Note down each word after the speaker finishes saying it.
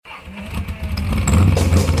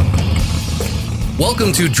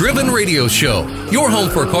Welcome to Driven Radio Show, your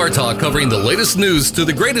home for car talk covering the latest news to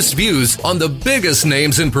the greatest views on the biggest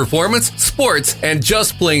names in performance, sports, and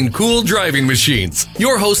just plain cool driving machines.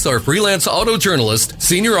 Your hosts are freelance auto journalist,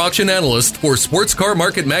 senior auction analyst for Sports Car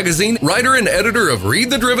Market Magazine, writer and editor of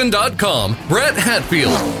ReadTheDriven.com, Brett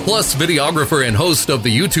Hatfield, plus videographer and host of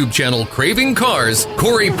the YouTube channel Craving Cars,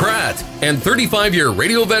 Corey Pratt, and 35-year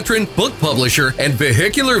radio veteran, book publisher, and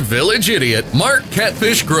vehicular village idiot, Mark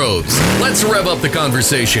Catfish Groves. Let's rev up the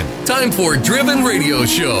conversation. Time for Driven Radio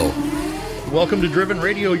Show. Welcome to Driven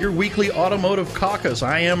Radio, your weekly automotive caucus.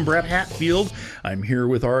 I am Brett Hatfield. I'm here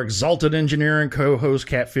with our exalted engineer and co-host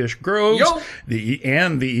Catfish Groves,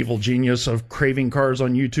 and the evil genius of Craving Cars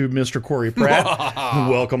on YouTube, Mr. Corey Pratt.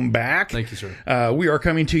 Welcome back. Thank you, sir. We are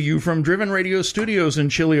coming to you from Driven Radio Studios in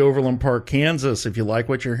Chile, Overland Park, Kansas. If you like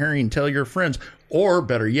what you're hearing, tell your friends. Or,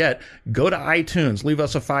 better yet, go to iTunes, leave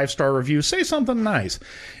us a 5-star review, say something nice.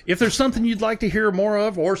 If there's something you'd like to hear more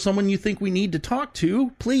of or someone you think we need to talk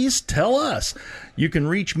to, please tell us. You can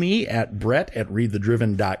reach me at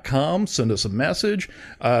brett@readthedriven.com. Send us a message.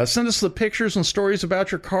 Send us the pictures and stories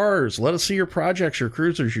about your cars. Let us see your projects, your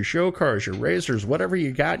cruisers, your show cars, your racers, whatever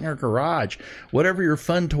you got in your garage, whatever your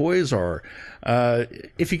fun toys are.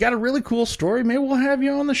 If you got a really cool story, maybe we'll have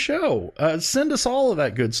you on the show. Send us all of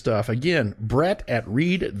that good stuff. Again,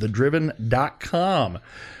 brett@readthedriven.com.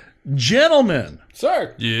 Gentlemen.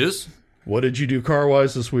 Sir. Yes? What did you do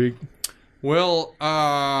car-wise this week? Well,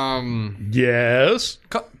 Yes?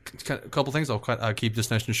 a couple things. I'll keep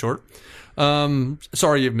this nice and short.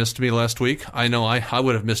 Sorry you missed me last week. I know I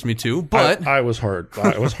would have missed me too, but I was hurt.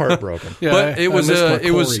 I was heartbroken. Yeah, but it was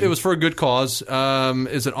for a good cause.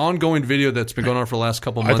 It's an ongoing video that's been going on for the last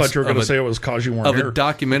couple months. I thought you were going to say it was cause you weren't of here. A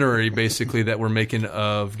documentary basically that we're making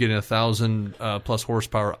of getting 1,000 plus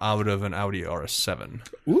horsepower out of an Audi RS7.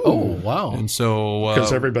 Ooh. Oh, wow. And so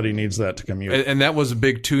because everybody needs that to commute. And that was a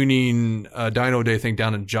big tuning dyno day thing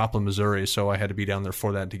down in Joplin, Missouri, so I had to be down there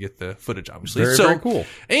for that to get the footage, obviously. Very cool.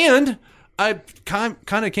 And I kind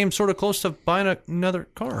of came sort of close to buying another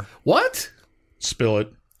car. What? Spill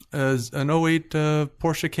it. As an 08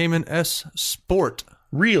 Porsche Cayman S Sport.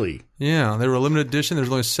 Really? Yeah, they were a limited edition. There's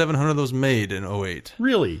only 700 of those made in 08.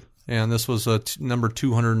 Really? And this was number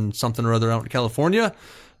 200 and something or other out in California.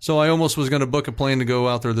 So I almost was going to book a plane to go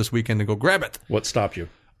out there this weekend to go grab it. What stopped you?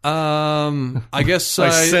 I guess My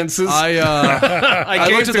senses. I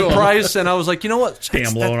looked at the price and I was like, you know what?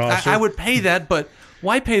 Damn loan officer. I would pay that, but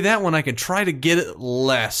why pay that when I can try to get it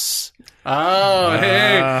less? Oh,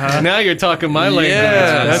 hey. Now you're talking my language.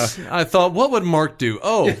 Yeah, I thought, what would Mark do?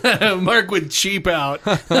 Oh, Mark would cheap out.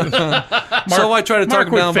 so I tried to talk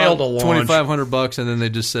him down about $2,500, and then they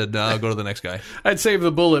just said, I'll go to the next guy. I'd save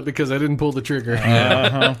the bullet because I didn't pull the trigger.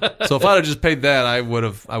 So if I'd have just paid that, I would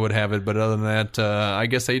have it. But other than that, I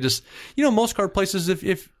guess they just, most car places,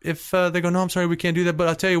 if they go, no, I'm sorry, we can't do that, but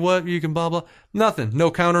I'll tell you what, you can blah, blah. Nothing.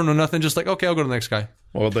 No counter, no nothing. Just like, okay, I'll go to the next guy.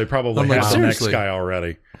 Well, they probably have the next guy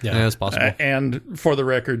already. Yeah, it's possible. And for the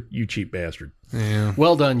record, you cheap bastard. Yeah.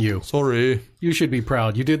 Well done, you. Sorry. You should be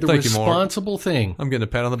proud. You did the responsible thing. I'm getting a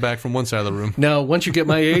pat on the back from one side of the room. Now, once you get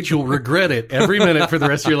my age, you'll regret it every minute for the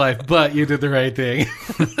rest of your life, but you did the right thing.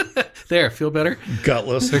 There, feel better?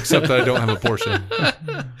 Gutless. Except that I don't have a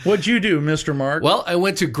Porsche. What'd you do, Mr. Mark? Well, I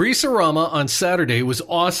went to Greaserama on Saturday. It was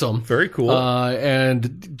awesome. Very cool.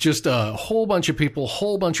 And just a whole bunch of people,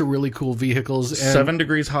 whole bunch of really cool vehicles. And 7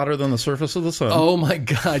 degrees hotter than the surface of the sun. Oh, my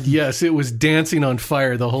God, yes. It was dancing on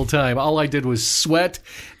fire the whole time. All I did was sweat,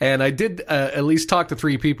 and I did at least talk to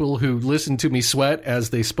 3 people who listened to me sweat as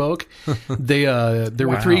they spoke. There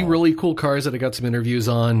were 3 really cool cars that I got some interviews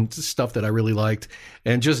on, stuff that I really liked,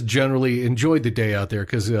 and just generally enjoyed the day out there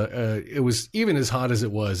because it was, even as hot as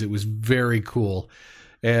it was very cool.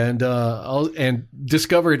 And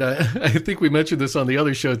discovered, I think we mentioned this on the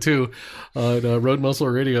other show too, on Road Muscle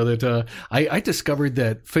Radio, that I discovered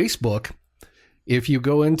that Facebook, if you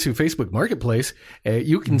go into Facebook Marketplace,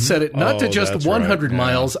 you can set it not to just 100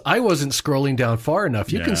 miles. I wasn't scrolling down far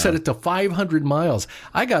enough. You can set it to 500 miles.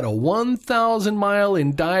 I got a 1,000 mile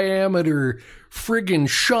in diameter friggin'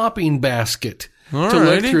 shopping basket to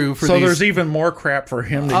look through for so these. There's even more crap for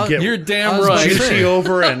him to get. You're damn right. Juicy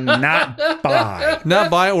over and not buy.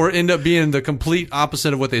 Not buy or end up being the complete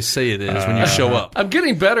opposite of what they say it is when you show up. I'm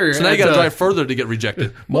getting better. So now you got to drive further to get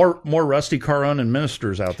rejected. More rusty car owning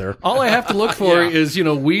ministers out there. All I have to look for is,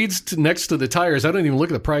 weeds next to the tires. I don't even look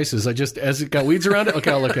at the prices. I just, as it got weeds around it,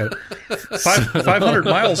 okay, I'll look at it. 500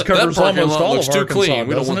 miles covers that almost all looks of too Arkansas, clean.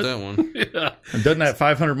 We don't want it? that one. Yeah. And doesn't that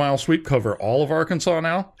 500-mile sweep cover all of Arkansas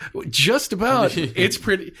now? Just about. It's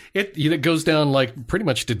pretty. It goes down like pretty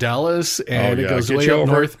much to Dallas, and it goes way up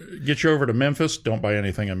north. Get you over to Memphis. Don't buy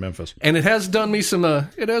anything in Memphis. And it has done me some.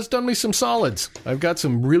 It has done me some solids. I've got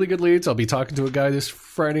some really good leads. I'll be talking to a guy this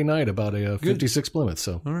Friday night about a 56 Plymouth.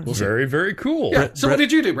 So we'll see. Very, very cool. Yeah. So what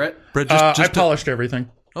did you do, Brett? I polished everything.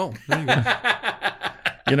 Oh, there you go.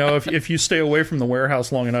 You know, if you stay away from the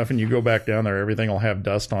warehouse long enough and you go back down there, everything will have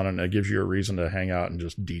dust on it, and it gives you a reason to hang out and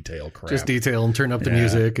just detail crap. Just detail and turn up the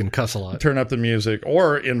music and cuss a lot. Turn up the music.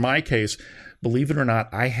 Or in my case, believe it or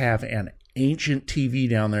not, I have an ancient TV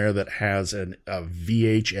down there that has a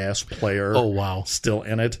VHS player still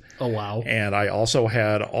in it. Oh, wow. And I also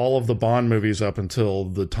had all of the Bond movies up until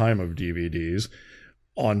the time of DVDs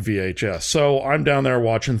on VHS. So I'm down there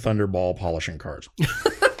watching Thunderball polishing cars.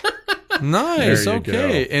 Nice.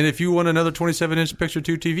 Okay. And if you want another 27-inch Picture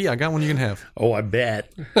 2 TV, I got one you can have. Oh, I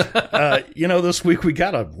bet. This week we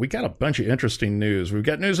got a bunch of interesting news. We've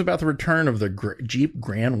got news about the return of the Jeep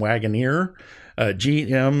Grand Wagoneer.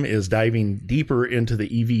 GM is diving deeper into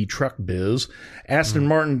the EV truck biz. Aston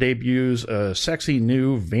Martin debuts a sexy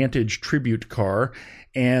new Vantage Tribute car.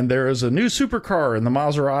 And there is a new supercar in the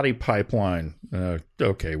Maserati pipeline.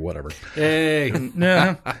 Okay, whatever. Hey.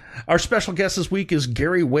 Our special guest this week is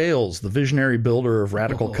Gary Wales, the visionary builder of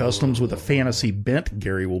Radical Customs with a fantasy bent.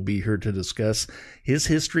 Gary will be here to discuss his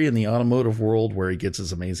history in the automotive world, where he gets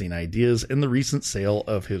his amazing ideas, and the recent sale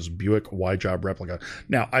of his Buick Y-Job replica.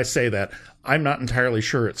 Now, I say that. I'm not entirely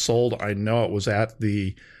sure it sold. I know it was at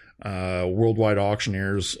the Worldwide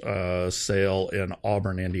Auctioneers sale in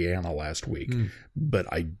Auburn, Indiana last week.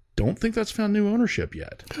 But I don't think that's found new ownership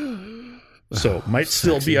yet. So might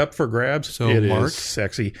still be up for grabs. So it Mark? is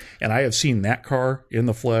sexy. And I have seen that car in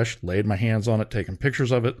the flesh, laid my hands on it, taken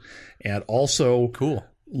pictures of it. And also Cool.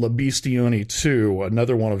 La Bestione 2,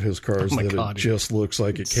 another one of his cars it just looks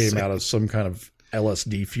like it came out of some kind of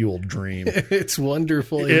LSD-fueled dream. It's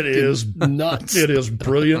wonderful. It is nuts. It is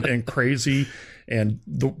brilliant and crazy, and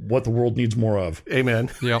what the world needs more of. Amen.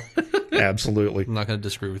 Yep. Absolutely. I'm not going to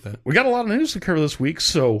disagree with that. We got a lot of news to cover this week,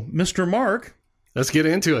 so Mr. Mark. Let's get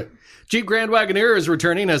into it. Jeep Grand Wagoneer is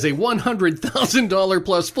returning as a $100,000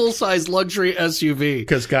 plus full-size luxury SUV.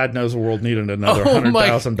 Because God knows the world needed another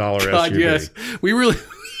 $100,000 SUV. Yes. We really...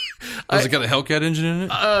 Does it got a Hellcat engine in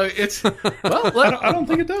it? I don't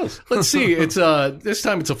think it does. Let's see. It's this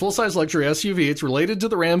time it's a full-size luxury SUV. It's related to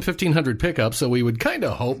the Ram 1500 pickup, so we would kind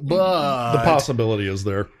of hope, but... The possibility is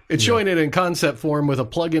there. It's showing it in concept form with a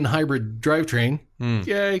plug-in hybrid drivetrain.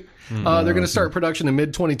 Yay. They're going to start production in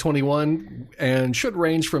mid-2021 and should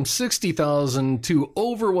range from $60,000 to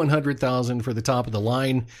over $100,000 for the top of the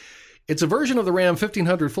line. It's a version of the Ram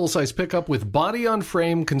 1500 full-size pickup with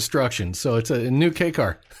body-on-frame construction, so it's a new K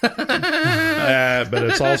car. But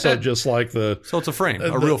it's also just like the... So it's a frame,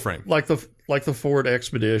 a real frame. Like the Ford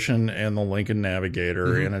Expedition and the Lincoln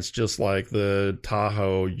Navigator, and it's just like the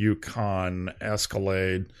Tahoe, Yukon,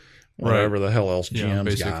 Escalade, whatever the hell else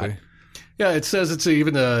GM's got. Yeah, it says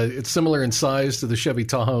it's similar in size to the Chevy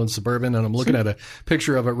Tahoe and Suburban, and I'm looking at a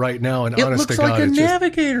picture of it right now, and honest to God, it looks like a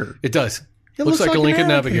Navigator. It does. It looks like a Lincoln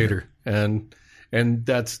Navigator. And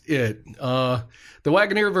that's it. The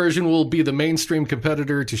Wagoneer version will be the mainstream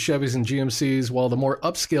competitor to Chevys and GMCs, while the more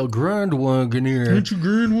upscale Grand Wagoneer... It's a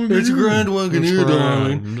Grand Wagoneer.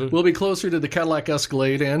 Darling. Will be closer to the Cadillac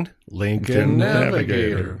Escalade and Lincoln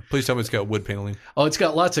Navigator. Please tell me it's got wood paneling. Oh, it's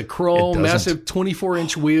got lots of chrome, massive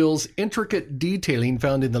 24-inch wheels, intricate detailing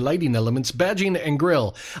found in the lighting elements, badging, and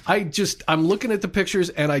grille. I'm looking at the pictures,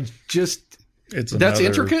 and that's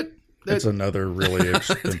intricate? It's another really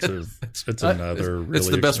expensive. It's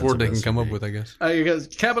the best word they can come up with, I guess.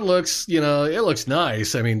 Cabin looks, it looks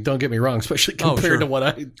nice. I mean, don't get me wrong, especially compared to what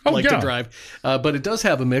I like to drive. But it does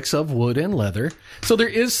have a mix of wood and leather. So there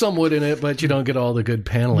is some wood in it, but you don't get all the good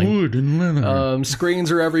paneling. Wood and leather. Screens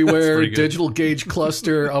are everywhere. Digital gauge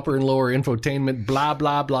cluster, upper and lower infotainment, blah,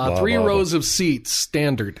 blah, blah. 3 rows of seats,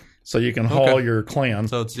 standard. So you can haul your clan.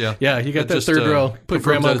 So it's, Yeah, you got that third row. Put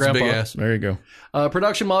grandma and grandpa. Big ass. There you go.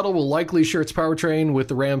 Production model will likely share its powertrain with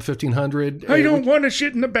the Ram 1500. I don't want to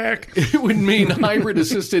shit in the back. It would mean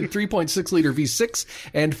hybrid-assisted 3.6-liter V6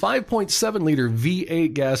 and 5.7-liter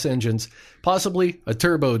V8 gas engines, possibly a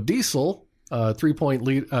turbo diesel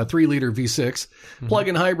 3-liter V6.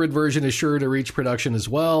 Plug-in hybrid version is sure to reach production as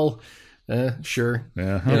well. Sure.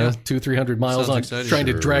 200-300 miles on trying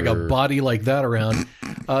to drag a body like that around.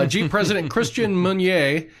 Jeep President Christian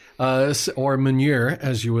Meunier, or Meunier,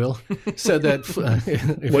 as you will, said that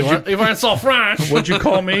if you want so French, What'd you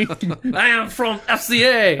call me? I am from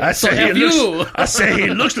FCA. I say he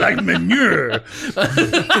looks like manure.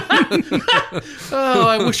 Oh,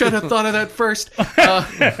 I wish I'd have thought of that first.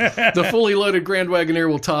 The fully loaded Grand Wagoneer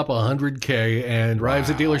will top 100K and arrives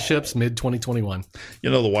at dealerships mid-2021. You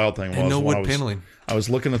know, the wild thing was And no when wood paneling. I was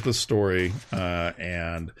looking at this story,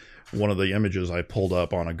 and one of the images I pulled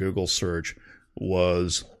up on a Google search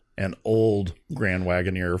was an old Grand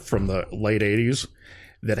Wagoneer from the late 80s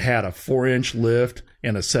that had a 4-inch lift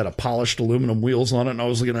and a set of polished aluminum wheels on it. And I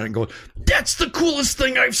was looking at it and going, that's the coolest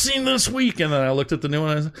thing I've seen this week. And then I looked at the new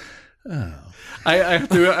one and I said, oh.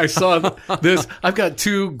 I saw this. I've got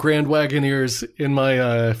 2 Grand Wagoneers in my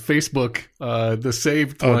Facebook, the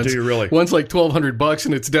saved ones. Do you really? One's like $1,200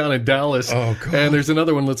 and it's down in Dallas. Oh, God. And there's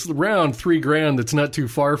another one that's around $3,000 that's not too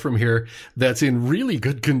far from here that's in really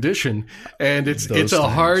good condition. And it's a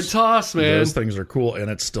hard toss, man. Those things are cool. And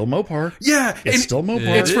it's still Mopar. Yeah. It's still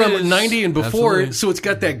Mopar. It's from 90 and before, Absolutely. so it's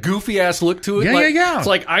got that goofy ass look to it. Yeah, like, yeah. It's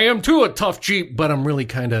like, I am too a tough Jeep, but I'm really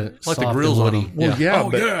kind of Like the grills on them. Well, yeah, Oh,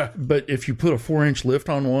 but, yeah. but if you put a 4-inch lift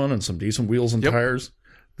on one and some decent wheels and tires,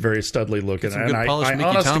 very studly looking. Some And good polished Mickey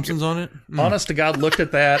honest Thompsons on it. honest to God, looked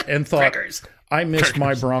at that and thought, Crackers. I miss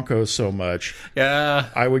my Broncos so much. Yeah.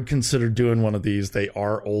 I would consider doing one of these. They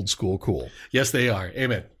are old school cool. Yes, they are.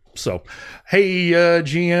 Amen. So, hey,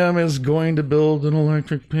 GM is going to build an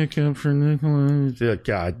electric pickup for Nikola.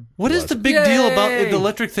 God, What is the big deal about the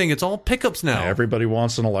electric thing? It's all pickups now. everybody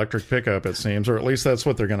wants an electric pickup, it seems, or at least that's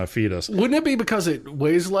what they're going to feed us. Wouldn't it be because it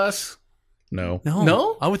weighs less? No.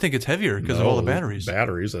 No? I would think it's heavier because of all the batteries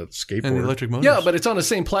Batteries, that skateboard. and the electric motors. Yeah, but it's on the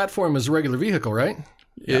same platform as a regular vehicle, right?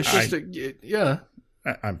 Ish. Yeah.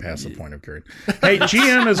 I'm past the point of caring. Hey,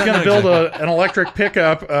 GM is going to build an electric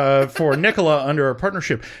pickup for Nikola under a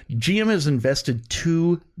partnership. GM has invested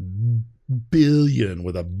 $2 billion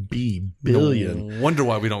with a B billion Wonder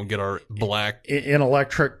why we don't get our black. in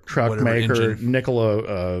electric truck Whatever maker engine.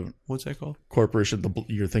 Nikola What's that called? Corporation.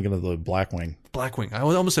 You're thinking of the Blackwing. Blackwing. I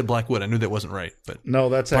almost said Blackwood. I knew that wasn't right, but No,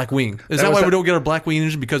 that's Blackwing. Is that that was why that- we don't get our Blackwing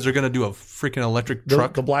engine? Because they're going to do a freaking electric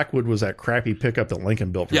truck? The Blackwood was that crappy pickup that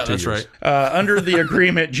Lincoln built for Yeah, 2 that's years. Under the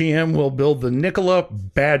agreement, GM will build the Nikola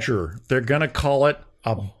Badger. They're going to call it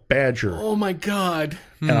a Badger. Oh, my God.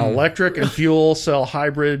 An electric and fuel cell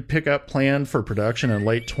hybrid pickup planned for production in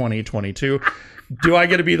late 2022. Do I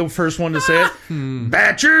get to be the first one to say it?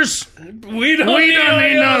 Badgers? We don't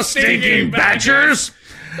need no stinking Badgers!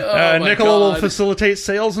 my Nikola will God. facilitate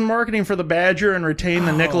sales and marketing for the Badger and retain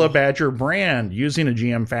the Nikola Badger brand. Using a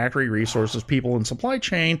GM factory, resources, people, and supply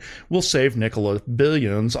chain will save Nikola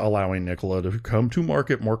billions, allowing Nikola to come to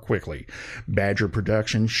market more quickly. Badger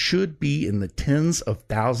production should be in the tens of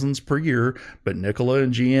thousands per year, but Nikola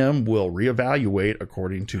and GM will reevaluate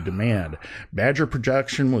according to demand. Badger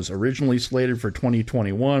production was originally slated for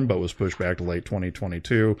 2021, but was pushed back to late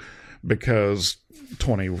 2022 because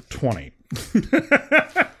 2020.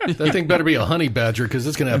 That thing better be a honey badger because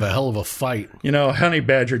it's going to have a hell of a fight. You know, honey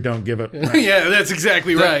badger don't give it. Yeah, that's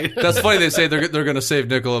exactly right. That's funny. They say they're going to save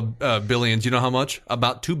Nikola billions. You know how much?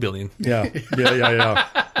 About $2 billion. Yeah.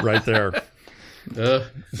 Right there. Well,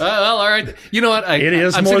 all right. You know what? It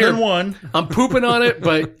is I'm more sitting than here- one. I'm pooping on it,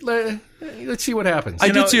 but let's see what happens. I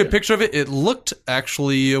know, did see a picture of it. It looked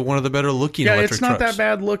actually one of the better looking Yeah, electric it's not trucks. that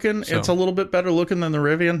bad looking. So- It's a little bit better looking than the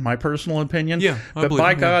Rivian, my personal opinion. Yeah, I but believe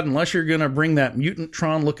by it, yeah. God, unless you're going to bring that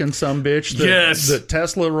Mutant-tron looking sumbitch that, Yes. that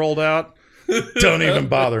Tesla rolled out, don't even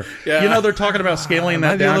bother. Yeah. You know, they're talking about scaling Am I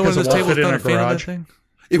that the down only one because at it this won't table fit in a that's not a fan of that garage. thing?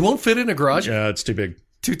 It won't fit in a garage? Yeah, it's too big.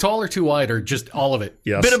 Too tall or too wide or just all of it?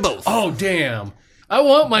 Yes. Bit of both. Oh, damn. I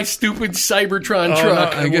want my stupid Cybertron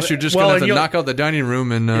truck. I guess you're just Well, going and to have to you'll- knock out the dining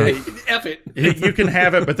room and F it. You can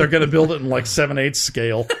have it, but they're going to build it in like 7/8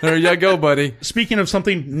 scale. there you go, buddy. Speaking of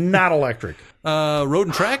something not electric. Road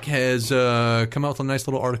and Track has come out with a nice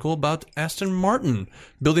little article about Aston Martin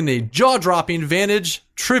building a jaw-dropping Vantage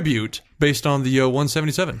Tribute based on the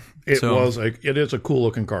 177. It is a cool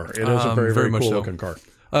looking car. It is a very, very very much cool so. looking car.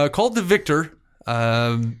 Called the Victor.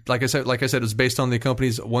 Like I said, it's based on the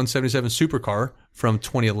company's 177 supercar from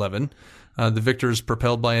 2011. The Victor is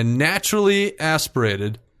propelled by a naturally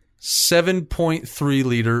aspirated 7.3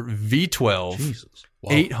 liter V12, Jesus.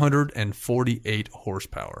 848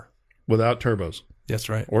 horsepower. Without turbos That's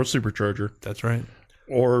right. or supercharger That's right.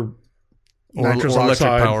 or Or nitrous electric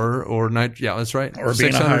oxide. power, or yeah, that's right. Or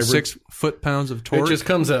being a hybrid. 606 foot-pounds of It torque. just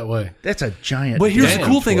comes that way. That's a giant. But here's the damn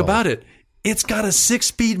cool thing 12. about it. It's got a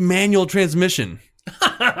 6-speed manual transmission.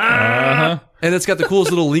 And it's got the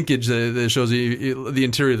coolest little linkage that shows you the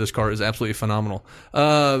interior of this car is absolutely phenomenal.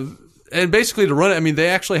 And basically to run it, I mean, they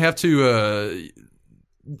actually have to.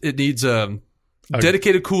 It needs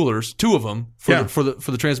dedicated coolers, 2 of them for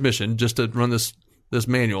the transmission, just to run this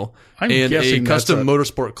manual, and a custom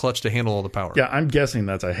motorsport clutch to handle all the power. Yeah, I'm guessing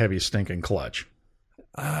that's a heavy stinking clutch.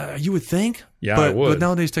 You would think. Yeah, I would. But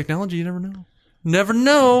nowadays technology, you never know. Never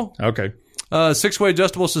know. Okay. 6-way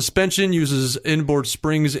adjustable suspension uses inboard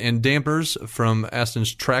springs and dampers from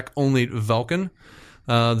Aston's track-only Vulcan.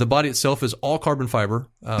 The body itself is all carbon fiber,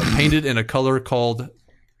 painted in a color called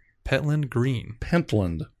Pentland Green.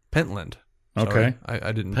 Pentland. Sorry. Okay.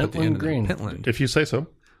 I didn't Pentland put the end Green. in Pentland. If you say so.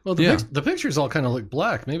 Well, the pictures all kind of look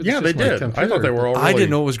black. Maybe Yeah, they did. I thought they were all really... I didn't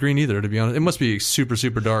know it was green either, to be honest. It must be super,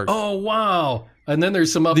 super dark. Oh, wow. And then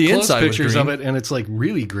there's some up The close inside was pictures green. of it, and it's like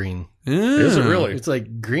really green. Is it really? It's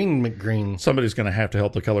like green McGreen. Somebody's going to have to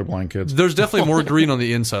help the colorblind kids. There's definitely more green on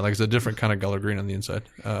the inside. Like it's a different kind of color green on the inside.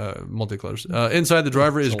 Multicolors. Inside, the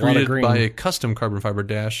driver is a lot of greeted green. by a custom carbon fiber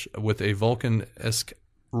dash with a Vulcan-esque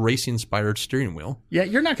racing-inspired steering wheel. Yeah,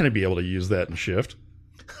 you're not going to be able to use that in shift.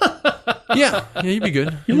 Yeah, you'd be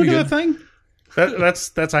good. You look at that thing?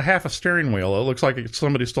 That's a half a steering wheel. It looks like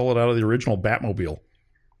somebody stole it out of the original Batmobile.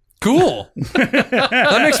 Cool.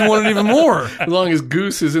 That makes me want it even more. As long as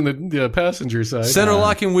Goose is in the passenger side. Center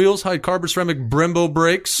locking wheels, high carbon ceramic Brembo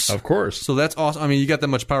brakes. Of course. So that's awesome. I mean, you got that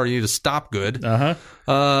much power, you need to stop good. Uh-huh.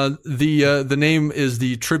 The name is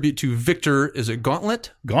the tribute to Victor. Is it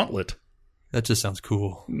Gauntlet? Gauntlet. That just sounds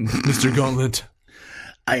cool, Mr. Gauntlet.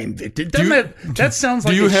 I am Victor. That sounds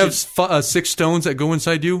like Do you have 6 stones that go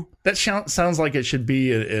inside you? That sounds like it should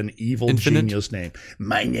be an evil Infinite? genius name.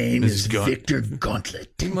 My name is Gauntlet. Victor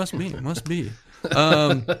Gauntlet. It must be.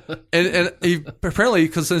 And he, apparently,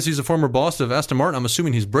 because since he's a former boss of Aston Martin, I'm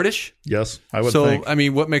assuming he's British. Yes, I would So, think. I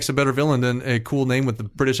mean, what makes a better villain than a cool name with the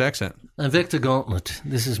British accent? Victor Gauntlet.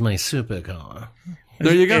 This is my supercar.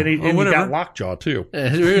 There you go. And he whatever. got lockjaw, too.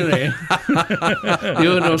 Really?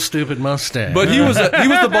 You're no stupid Mustang. But he was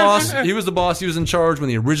the boss. He was the boss. He was in charge when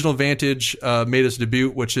the original Vantage made its debut,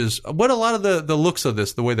 which is what a lot of the looks of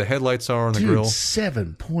this, the way the headlights are on the Dude, grill.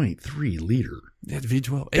 7.3 liter. Yeah,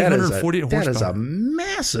 V12, That 848 horsepower. is a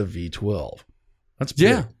massive V12. That's big.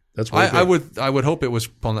 Yeah. That's way big. I would hope it was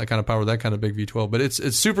on that kind of power, that kind of big V12. But it's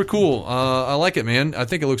super cool. I like it, man. I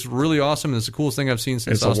think it looks really awesome. It's the coolest thing I've seen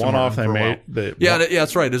since It's a Aston one-off Martin they for a while. made. Yeah,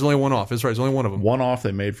 that's right. There's only one off. That's right. There's only one of them. One-off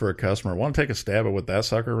they made for a customer. Want to take a stab at what that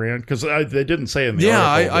sucker ran? Because they didn't say in the Yeah,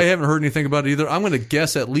 article. I haven't heard anything about it either. I'm going to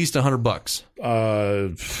guess at least $100.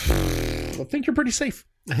 I think you're pretty safe.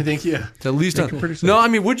 I think, yeah. It's at least pretty safe. no. I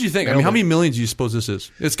mean, what do you think? I mean, how many millions do you suppose this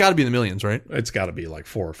is? It's got to be in the millions, right? It's got to be like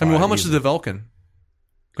 4 or 5. I mean, well, how much is easily. the Vulcan?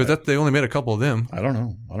 Because they only made a couple of them. I don't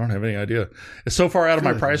know. I don't have any idea. It's so far out of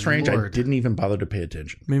my price range, I Lord. didn't even bother to pay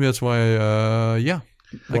attention. Maybe that's why. Yeah.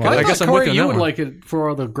 I guess thought, I'm with Corey, you on you that would one. like it for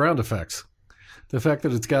all the ground effects. The fact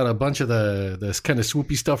that it's got a bunch of this kind of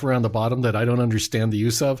swoopy stuff around the bottom that I don't understand the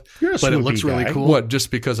use of, You're a but it swoopy looks really guy. cool. What? Just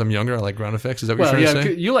because I'm younger, I like ground effects? Is that what Well, you're yeah, trying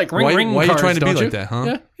to say? you like ring why ring are you cars, trying to be don't like you? that,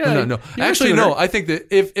 huh? Yeah. No. You're Actually, a no. tuner. I think that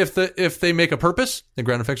if they make a purpose, then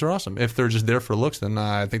ground effects are awesome. If they're just there for looks, then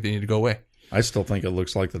I think they need to go away. I still think it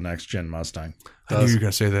looks like the next gen Mustang. I knew you were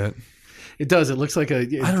going to say that. It does. It looks like a.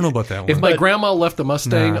 I don't know about that one. If my grandma left the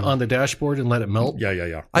Mustang Nah. on the dashboard and let it melt,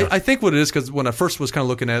 Yeah. I think what it is, because when I first was kind of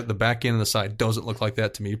looking at it, the back end and the side doesn't look like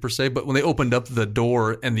that to me per se. But when they opened up the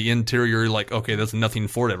door and the interior, like, okay, that's nothing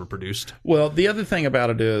Ford ever produced. Well, the other thing about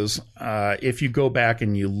it is, if you go back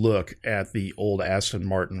and you look at the old Aston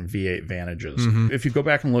Martin V8 Vantages, if you go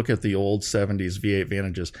back and look at the old 70s V8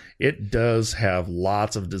 Vantages, it does have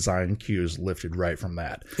lots of design cues lifted right from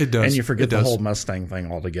that. It does. And you forget It the does. whole Mustang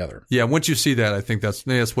thing altogether. Yeah, once you see that, I think that's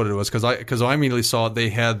what it was. Because I immediately saw they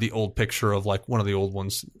had the old picture of like one of the old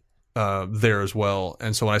ones there as well.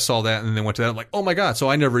 And so when I saw that and then went to that, I'm like, oh my God. So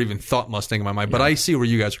I never even thought Mustang in my mind. But I see where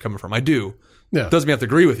you guys are coming from. I do. Yeah. Doesn't mean I have to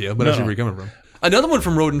agree with you, but I see where you're coming from. Another one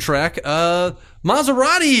from Road and Track.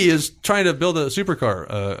 Maserati is trying to build a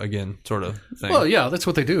supercar again, sort of thing. well, yeah, that's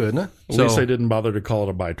what they do, isn't it? At least they didn't bother to call it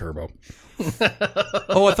a biturbo.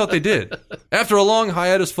 Oh, I thought they did. After a long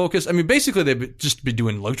hiatus focus, I mean, basically they'd just be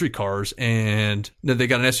doing luxury cars, and then they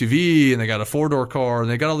got an SUV, and they got a 4-door car, and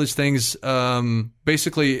they got all these things,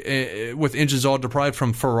 basically with engines all deprived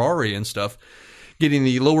from Ferrari and stuff, getting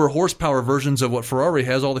the lower horsepower versions of what Ferrari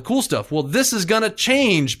has, all the cool stuff. Well, this is going to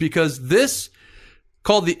change because this,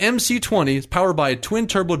 called the MC20, is powered by a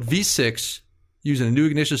twin-turbo V6, using a new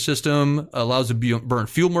ignition system, allows it to burn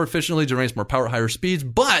fuel more efficiently, generates more power at higher speeds,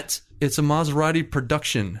 but it's a Maserati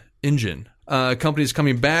production engine. Company's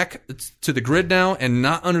coming back to the grid now and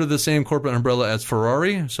not under the same corporate umbrella as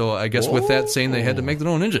Ferrari. So I guess with that saying, they had to make their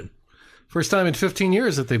own engine. First time in 15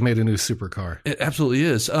 years that they've made a new supercar. It absolutely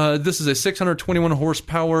is. This is a 621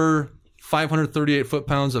 horsepower 538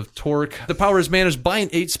 foot-pounds of torque. The power is managed by an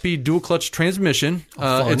 8-speed dual-clutch transmission.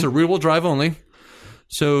 It's a rear-wheel drive only.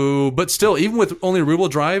 So, but still, even with only rear-wheel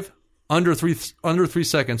drive, under 3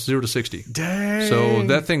 seconds, 0 to 60. Dang. So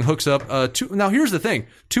that thing hooks up. Now, here's the thing: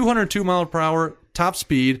 202 mile per hour, top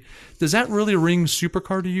speed. Does that really ring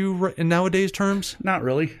supercar to you in nowadays terms? Not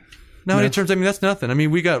really. Nowadays terms, I mean, that's nothing. I mean,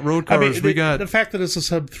 we got road cars. The fact that it's a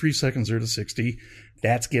sub 3 seconds 0 to 60,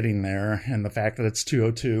 that's getting there. And the fact that it's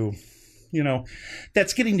 202,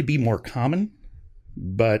 that's getting to be more common.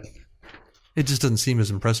 But it just doesn't seem as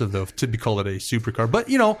impressive, though, to be called a supercar. But,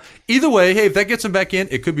 either way, hey, if that gets them back in,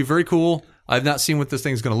 it could be very cool. I've not seen what this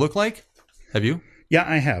thing's going to look like. Have you? Yeah,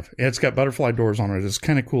 I have. It's got butterfly doors on it. It's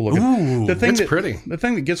kind of cool looking. Ooh, that's pretty. The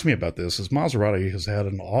thing that gets me about this is Maserati has had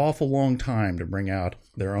an awful long time to bring out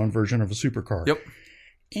their own version of a supercar. Yep.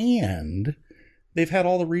 And they've had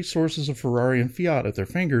all the resources of Ferrari and Fiat at their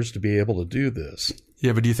fingers to be able to do this.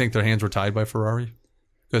 Yeah, but do you think their hands were tied by Ferrari?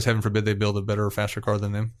 Because heaven forbid they build a better or faster car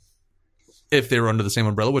than them. If they were under the same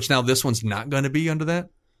umbrella, which now this one's not going to be under that.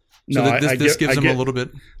 So this gives them a little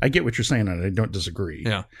bit. I get what you're saying, and I don't disagree.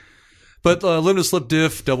 Yeah. But limited slip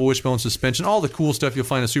diff, double wishbone suspension, all the cool stuff you'll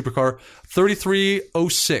find in a supercar.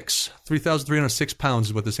 3,306 pounds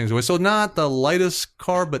is what this thing's weighs. So not the lightest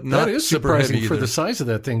car, but not that is super surprising heavy for either. the size of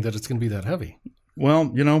that thing that it's going to be that heavy.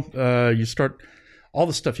 Well, you start all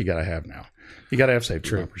the stuff you got to have now. You got to have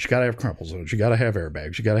safety bumpers. You got to have crumple zones. You got to have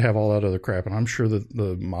airbags. You got to have all that other crap. And I'm sure that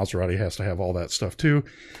the Maserati has to have all that stuff too.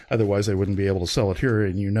 Otherwise, they wouldn't be able to sell it here.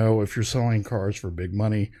 And if you're selling cars for big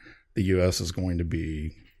money, the U.S. is going to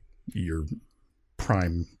be your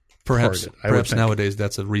prime Perhaps target. Perhaps nowadays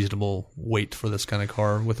that's a reasonable weight for this kind of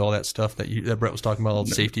car with all that stuff that Brett was talking about, all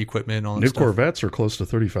the safety equipment and all that New stuff. Corvettes are close to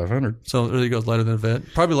 3,500. So there you go, lighter than a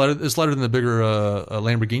Vet. Probably lighter. It's lighter than the bigger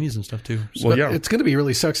Lamborghinis and stuff too. So. Well, yeah. It's going to be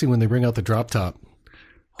really sexy when they bring out the drop top.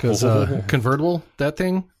 Because convertible, that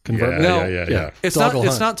thing? Convertible. Yeah. It's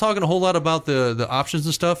not talking a whole lot about the options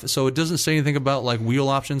and stuff, so it doesn't say anything about like wheel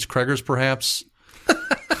options, Craigers perhaps.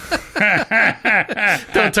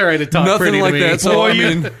 Don't try to talk Nothing pretty like to me. that. So I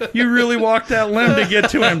mean, you really walked that limb to get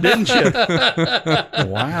to him, didn't you?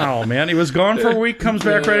 Wow, man. He was gone for a week, comes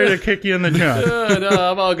back ready to kick you in the junk. No,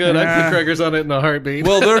 I'm all good. I'd put Craigers on it in a heartbeat.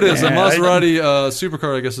 well, there it is. A Maserati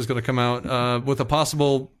supercar, I guess, is going to come out with a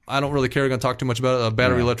possible. I don't really care. I'm going to talk too much about it. A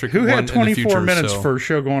battery electric. Who one had 24 in the future, minutes for a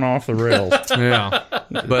show going off the rails? Yeah,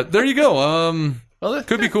 but there you go.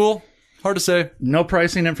 Could be cool. Hard to say. No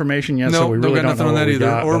pricing information yet, so we don't really got don't know nothing on what that we either,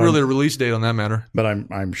 got, or really a release date on that matter. But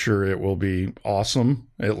I'm sure it will be awesome,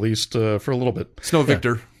 at least for a little bit. It's no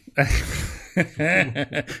Victor.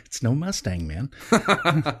 It's no Mustang, man.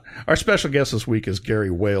 Our special guest this week is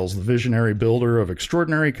Gary Wales, the visionary builder of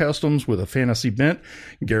extraordinary customs with a fantasy bent.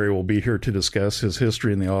 Gary will be here to discuss his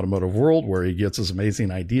history in the automotive world, where he gets his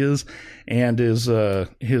amazing ideas, and his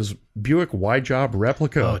Buick Y-Job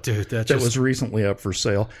replica Oh, dude, that was recently up for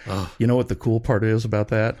sale. Oh. You know what the cool part is about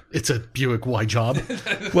that? It's a Buick Y-Job.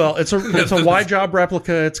 Well, it's a Y-Job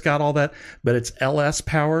replica. It's got all that, but it's LS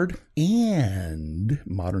powered and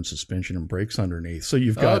modern suspension and brakes underneath. So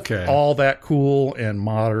you've got all that cool and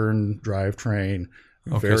modern drivetrain.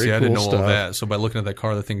 Okay, Very see, I cool didn't know stuff. all that. So by looking at that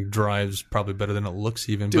car, the thing drives probably better than it looks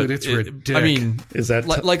even. Dude, but it's ridiculous. I mean, Is that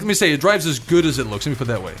like let me say, it drives as good as it looks. Let me put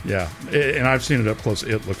it that way. Yeah, and I've seen it up close.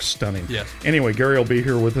 It looks stunning. Yes. Anyway, Gary will be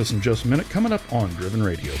here with us in just a minute. Coming up on Driven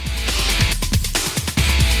Radio.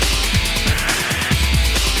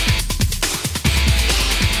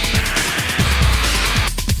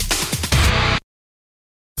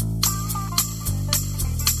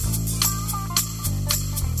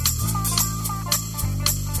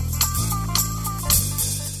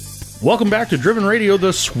 Welcome back to Driven Radio,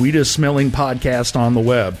 the sweetest smelling podcast on the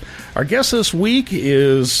web. Our guest this week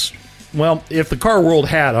is, well, if the car world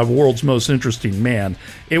had a world's most interesting man,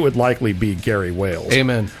 it would likely be Gary Wales.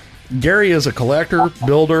 Amen. Gary is a collector,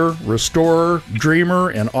 builder, restorer, dreamer,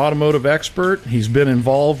 and automotive expert. He's been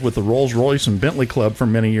involved with the Rolls-Royce and Bentley Club for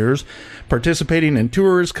many years, participating in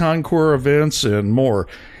tours, concours events, and more.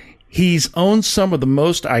 He's owned some of the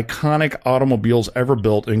most iconic automobiles ever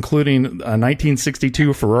built, including a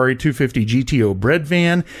 1962 Ferrari 250 GTO bread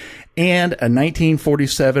van and a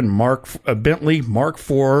 1947 Bentley Mark IV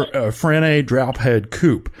Frene drophead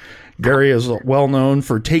coupe. Gary is well known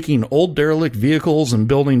for taking old derelict vehicles and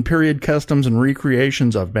building period customs and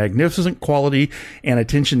recreations of magnificent quality and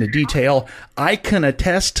attention to detail. I can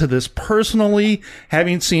attest to this personally,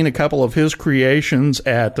 having seen a couple of his creations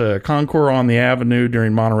at Concours on the Avenue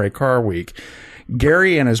during Monterey Car Week.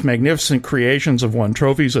 Gary and his magnificent creations have won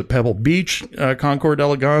trophies at Pebble Beach Concours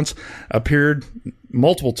d'Elegance, appeared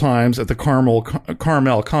multiple times at the Carmel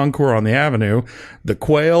Concours on the Avenue, the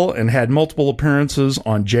Quail, and had multiple appearances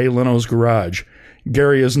on Jay Leno's Garage.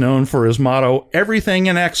 Gary is known for his motto, everything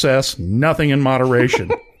in excess, nothing in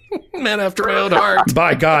moderation. Man after my own heart.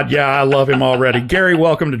 By God, yeah, I love him already. Gary,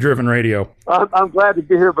 welcome to Driven Radio. I'm glad to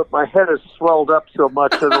be here, but my head is swelled up so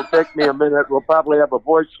much it'll take me a minute. We'll probably have a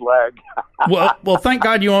voice lag. Well, thank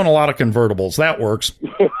God you own a lot of convertibles. That works.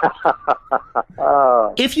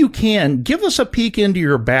 If you can, give us a peek into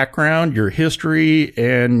your background, your history,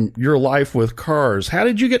 and your life with cars. How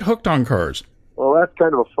did you get hooked on cars? Well, that's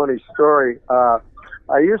kind of a funny story.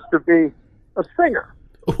 I used to be a singer.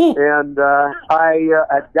 Ooh. And I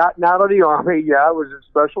had gotten out of the Army. Yeah, I was in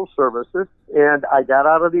Special Services. And I got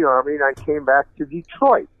out of the Army, and I came back to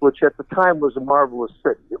Detroit, which at the time was a marvelous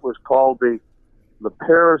city. It was called the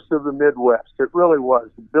Paris of the Midwest. It really was.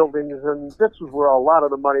 The buildings, and this was where a lot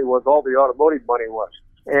of the money was, all the automotive money was.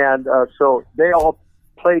 And so they all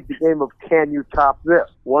played the game of Can You Top This?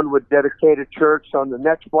 One would dedicate a church on the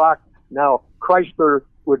next block. Now, Chrysler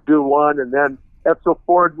would do one, and then Edsel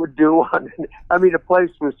Ford would do one. I mean, the place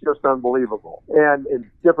was just unbelievable, and in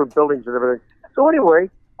different buildings and everything. So anyway,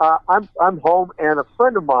 I'm home, and a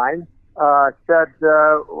friend of mine said,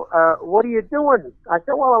 what are you doing? I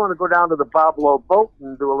said, well, I want to go down to the Bob Lowe boat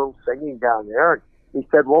and do a little singing down there. And he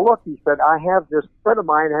said, well, look, he said, I have this friend of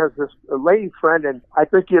mine has this lady friend, and I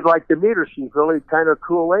think you'd like to meet her. She's really kind of a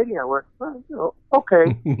cool lady. I went, well,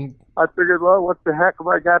 okay. I figured, well, what the heck have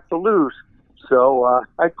I got to lose? So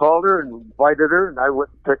I called her and invited her, and I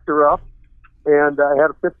went and picked her up. And I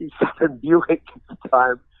had a 57 Buick at the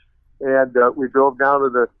time. And we drove down to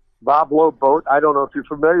the Bob Lowe boat. I don't know if you're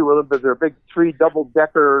familiar with them, but they're a big 3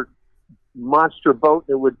 double-decker monster boat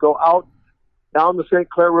that would go out down the St.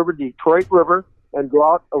 Clair River, Detroit River, and go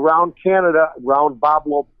out around Canada, around Bob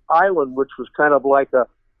Lowe Island, which was kind of like a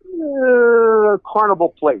carnival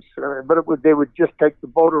place. But they would just take the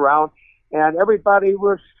boat around. And everybody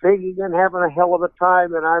was singing and having a hell of a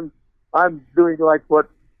time, and I'm doing like what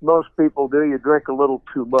most people do. You drink a little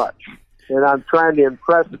too much. And I'm trying to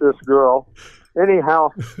impress this girl.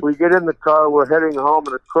 Anyhow, we get in the car, we're heading home,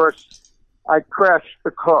 and of course, I crashed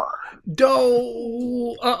the car.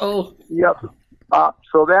 Uh-oh. Yep.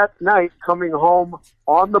 So that night, coming home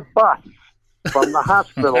on the bus from the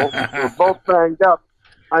hospital, we're both banged up,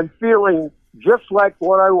 I'm feeling just like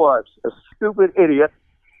what I was, a stupid idiot.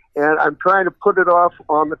 And I'm trying to put it off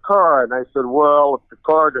on the car. And I said, well, if the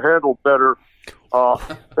car had handled better,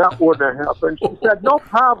 that wouldn't have happened. She said, no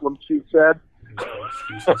problem, she said.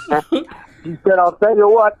 She said, I'll tell you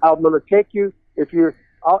what, I'm going to take you. Since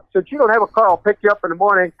you don't have a car, I'll pick you up in the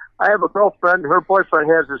morning. I have a girlfriend. Her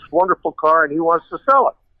boyfriend has this wonderful car, and he wants to sell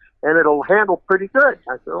it. And it'll handle pretty good.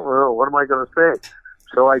 I said, well, what am I going to say?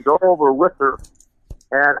 So I go over with her,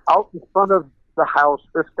 and out in front of the house,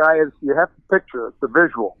 this guy is, you have to picture it, the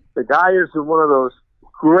visual. The guy is in one of those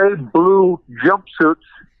gray blue jumpsuits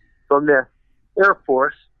from the Air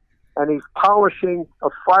Force, and he's polishing a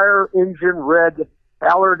fire engine red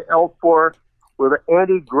Allard L4 with an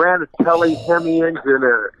Andy Granatelli Hemi engine in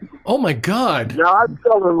it. Oh my God. Now I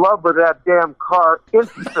fell in love with that damn car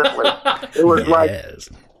instantly. It was like, it's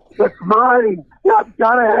mine. I've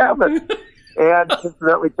got to have it. And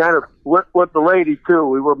incidentally, kind of with the lady too.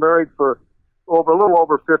 We were married for a little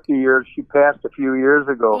over 50 years. She passed a few years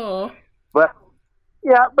ago. Aww. But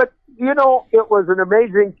you know, it was an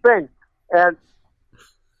amazing thing. And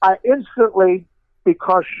I instantly,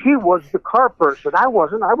 because she was the car person, I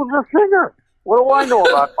wasn't. I was a singer. What do I know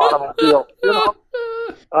about automobiles? You know,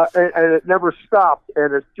 and it never stopped,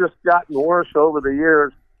 and it's just gotten worse over the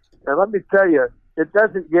years. And let me tell you, it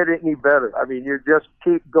doesn't get any better. I mean, you just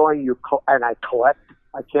keep going. And I collect.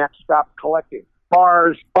 I can't stop collecting.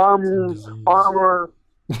 Cars, bums, armor,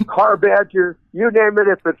 car badges, you name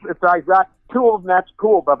it. If I got 2 of them, that's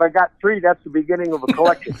cool. But if I got 3, that's the beginning of a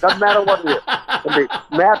collection. Doesn't matter what it is. I mean,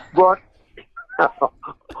 matchbook,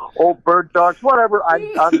 old bird dogs, whatever.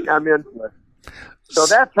 I'm into it. So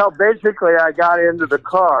that's how basically I got into the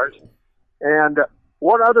cars. And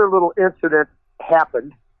one other little incident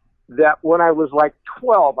happened that when I was like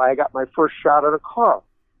 12, I got my first shot at a car.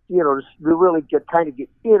 You know, to really get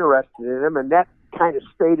interested in them, and that kind of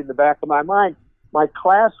stayed in the back of my mind. My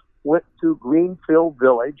class went to Greenfield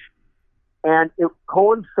Village, and it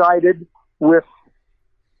coincided with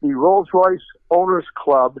the Rolls-Royce Owners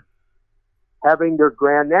Club having their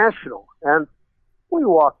Grand National. And we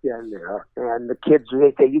walked in there, and the kids,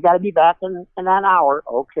 they say, you got to be back in an hour.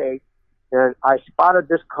 Okay. And I spotted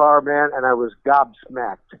this car, man, and I was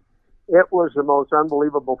gobsmacked. It was the most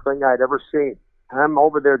unbelievable thing I'd ever seen. I'm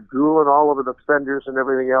over there drooling all over the fenders and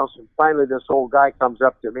everything else. And finally, this old guy comes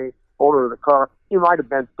up to me, owner of the car. He might have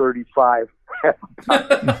been 35.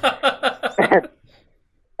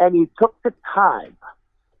 and he took the time,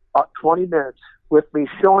 20 minutes, with me,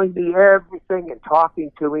 showing me everything and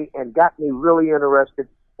talking to me and got me really interested.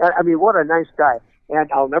 And, I mean, what a nice guy.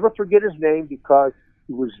 And I'll never forget his name because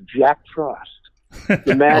he was Jack Frost,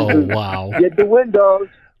 the man who did the windows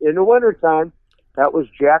in the wintertime. That was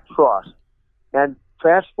Jack Frost. And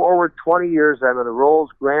fast forward 20 years, I'm at a Rolls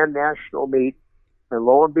Grand National meet, and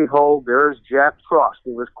lo and behold, there's Jack Frost.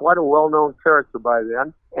 He was quite a well-known character by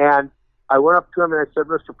then. And I went up to him and I said,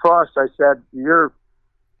 Mr. Frost, I said, you're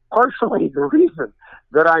partially the reason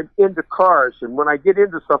that I'm into cars. And when I get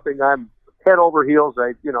into something, I'm head over heels.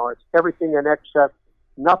 It's everything in excess,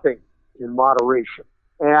 nothing in moderation.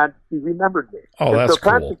 And he remembered me. Oh, and that's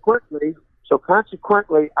cool.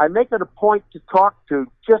 Consequently, I make it a point to talk to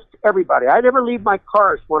just everybody. I never leave my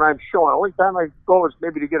cars when I'm showing. The only time I go is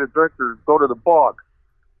maybe to get a drink or go to the bog.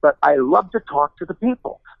 But I love to talk to the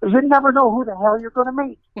people. Because you never know who the hell you're going to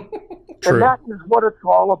meet. And that is what it's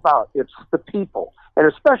all about. It's the people. And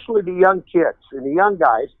especially the young kids and the young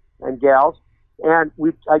guys and gals. And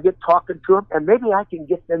I get talking to them, and maybe I can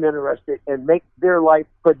get them interested and make their life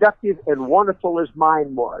productive and wonderful as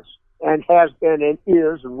mine was, and has been and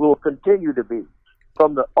is and will continue to be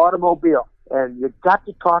from the automobile. And you've got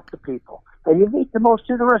to talk to people. And you meet the most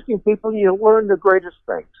interesting people, and you learn the greatest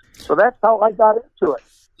things. So that's how I got into it.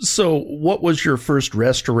 So what was your first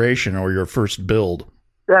restoration or your first build?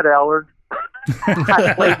 That Allard.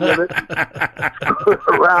 I played with it, screwed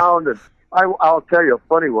around, and I'll tell you a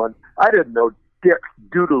funny one. I didn't know dick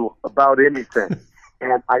doodle about anything,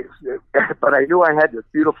 but I knew I had this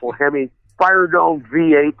beautiful Hemi Fire Dome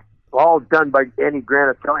V8, all done by Andy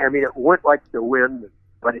Granatelli. I mean, it went like the wind,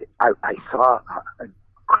 but I saw a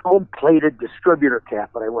chrome-plated distributor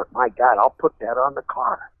cap, and I went, my God, I'll put that on the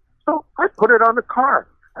car. So I put it on the car.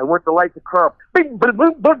 I went to light the car up. Bing, bing,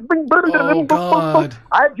 bing, bing, bing, bing, Oh, God.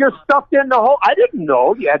 I just stuffed in the hole. I didn't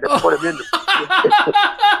know you had to put them in the...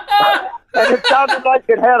 And it sounded like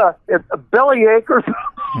it had a bellyache or something.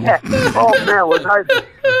 Oh, man,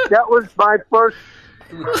 that was my first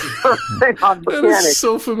thing on That mechanics. is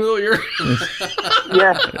so familiar.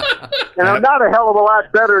 Yeah. And I'm not a hell of a lot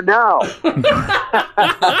better now.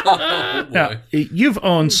 Now, you've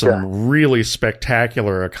owned some really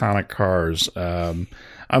spectacular, iconic cars.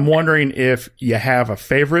 I'm wondering if you have a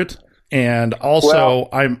favorite, and also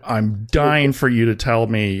I'm dying for you to tell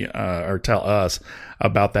me or tell us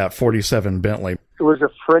about that 47 Bentley. It was a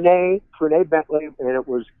Frenet Bentley, and it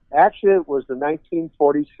was the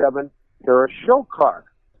 1947 era show car,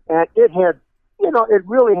 and it had, it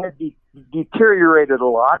really had deteriorated a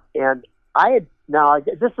lot. And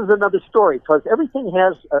this is another story because everything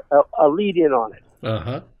has a lead in on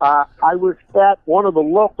it. I was at one of the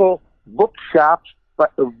local bookshops,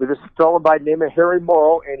 but this fellow by the name of Harry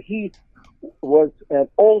Morrow, and he was an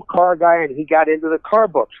old car guy, and he got into the car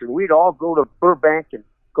books, and we'd all go to Burbank and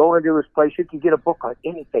go into his place. You could get a book on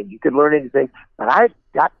anything. You could learn anything. And I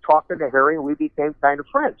got talking to Harry, and we became kind of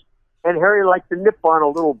friends. And Harry liked to nip on a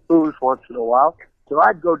little booze once in a while. So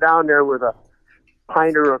I'd go down there with a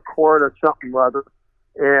pint or a quart or something or other,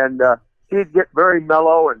 and he'd get very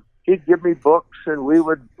mellow, and he'd give me books, and we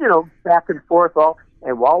would, back and forth all.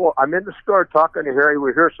 And while I'm in the store talking to Harry,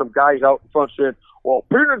 we hear some guys out in front saying, well,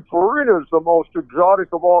 Pininfarina is the most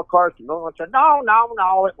exotic of all cars. And I said, no,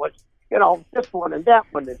 it was, this one and that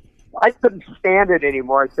one. And I couldn't stand it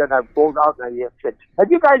anymore. I said, I pulled out and I said,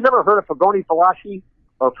 have you guys ever heard of Pagani Falaschi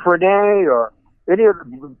or Frenet or any of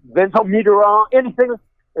the Benzo Mitterrand, anything?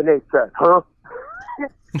 And they said, huh?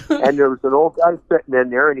 And there was an old guy sitting in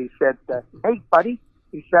there, and he said, hey, buddy,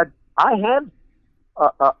 he said, I had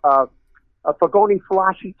a Pagani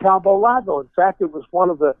Falaschi Talbot Lago. In fact, it was one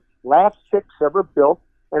of the last 6 ever built,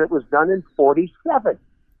 and it was done in 47.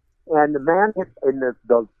 And the man in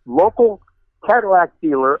the local Cadillac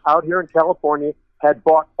dealer out here in California had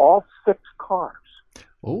bought all 6 cars.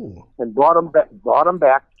 Oh. And brought them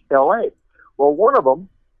back to L.A. Well, one of them,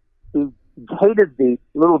 he hated the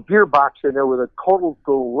little gearbox in there with a total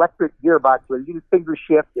electric gearbox with a finger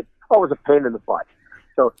shift. It was a pain in the butt.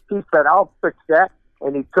 So he said, I'll fix that.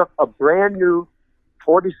 And he took a brand new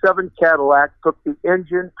 47 Cadillac, took the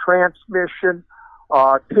engine, transmission,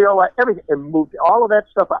 tail light, everything, and moved all of that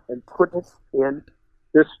stuff out and put it in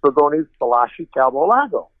this Pagani Falaschi Talbot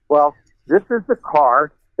Lago. Well, this is the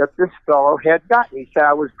car that this fellow had gotten. He said,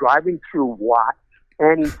 I was driving through Watt,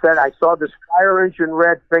 and he said, I saw this fire engine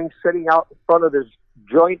red thing sitting out in front of this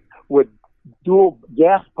joint with dual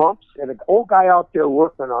gas pumps, and an old guy out there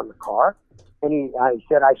working on the car. And I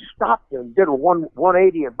said, I stopped and did a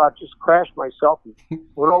 180 and about just crashed myself and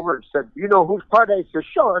went over and said, you know whose car? I said,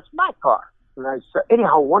 sure, it's my car. And I said,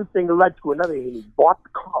 anyhow, one thing led to another, and he bought the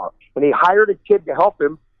car. And he hired a kid to help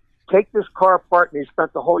him take this car apart, and he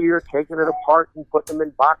spent the whole year taking it apart and putting them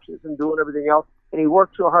in boxes and doing everything else. And he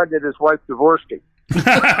worked so hard that his wife divorced him. He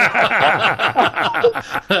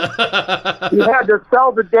had to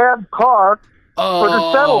sell the damn car for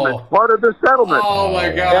the settlement, part of the settlement. Oh,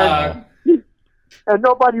 my God. And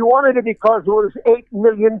nobody wanted it because it was 8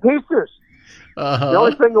 million pieces. The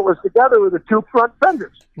only thing that was together were the two front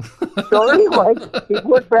fenders. So anyway, he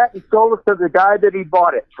went back and sold it to the guy that he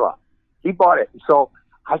bought it from. He bought it. So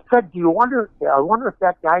I said, I wonder if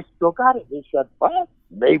that guy still got it. He said, well,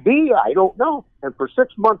 maybe, I don't know. And for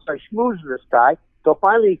 6 months, I schmoozed this guy. So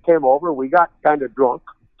finally he came over. We got kind of drunk,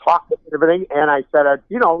 talked and everything. And I said,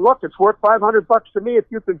 look, it's worth $500 to me if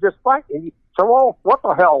you can just find it. And he said, well, what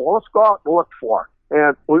the hell? Well, let's go out and look for it.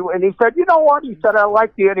 And he said, you know what? He said, I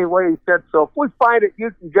like you anyway. He said, so if we find it,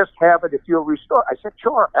 you can just have it if you'll restore it. I said,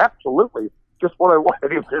 sure, absolutely. Just what I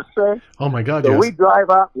wanted him to say. Oh, my God, so yes. we drive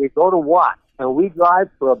out, we go to Watt, and we drive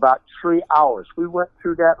for about 3 hours. We went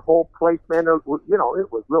through that whole place, man. It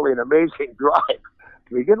was really an amazing drive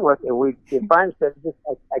to begin with. And we finally said,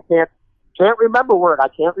 I can't remember where I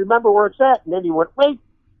can't remember where it's at. And then he went, wait,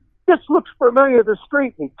 this looks familiar, the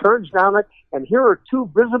street. And he turns down it, and here are two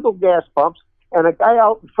visible gas pumps. And a guy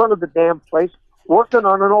out in front of the damn place working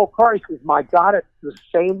on an old car. He says, my God, it's the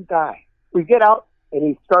same guy. We get out, and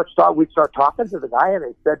we start talking to the guy, and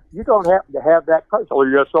he said, you don't happen to have that car? Oh,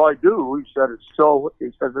 yes, I do. He said,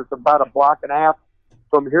 it's about a block and a half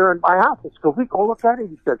from here in my house. I said, can we go look at it?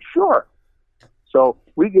 He said, sure. So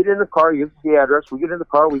we get in the car, use the address, we get in the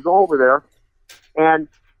car, we go over there, and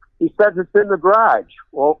he says it's in the garage.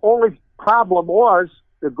 Well, only problem was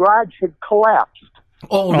the garage had collapsed.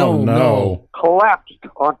 Oh, no. Collapsed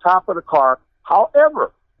on top of the car.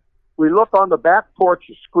 However, we look on the back porch,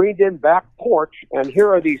 a screened-in back porch, and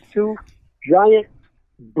here are these two giant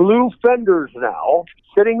blue fenders now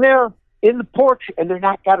sitting there in the porch, and they're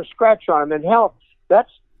not got a scratch on them. And hell, that's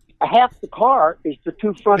half the car is the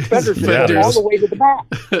two front fenders that go all the way to the back.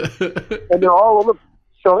 And they're all over.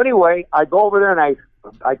 So anyway, I go over there, and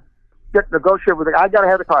I get negotiate with the guy. I got to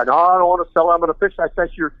have the car. No, I don't want to sell it. I'm going to fix it. I said,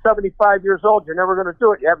 you're 75 years old. You're never going to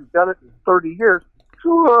do it. You haven't done it in 30 years.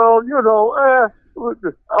 Well,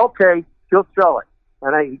 okay, he'll sell it.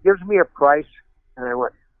 And he gives me a price, and I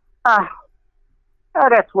went,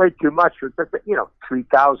 that's way too much for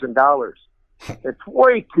 $3,000. It's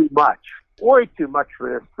way too much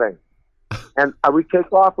for this thing. And we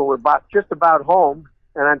take off, and we're just about home,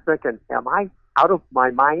 and I'm thinking, am I out of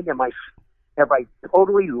my mind? Have I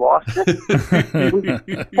totally lost it? We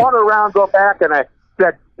spun around, go back, and I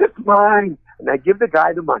said, it's mine. And I give the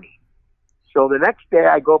guy the money. So the next day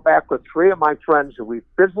I go back with 3 of my friends, and we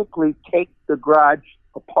physically take the garage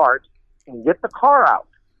apart and get the car out.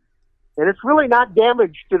 And it's really not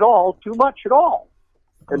damaged at all, too much at all.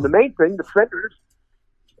 And the main thing, the fenders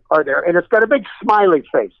are there, and it's got a big smiley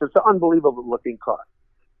face. It's an unbelievable looking car.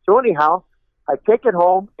 So anyhow, I take it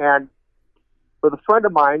home, and with a friend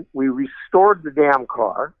of mine, we restored the damn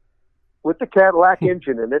car with the Cadillac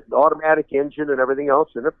engine in it, the automatic engine and everything else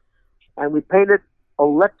in it. And we painted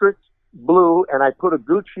electric blue, and I put a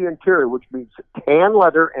Gucci interior, which means tan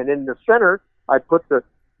leather. And in the center, I put the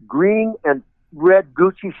green and red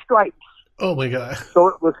Gucci stripes. Oh, my God. So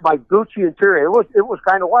it was my Gucci interior. It was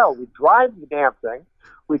kind of wild. We drive the damn thing.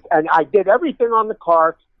 And I did everything on the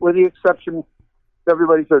car with the exception.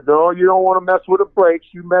 Everybody said, no, you don't want to mess with the brakes.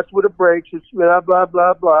 You mess with the brakes. It's blah, blah,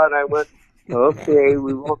 blah, blah. And I went, okay,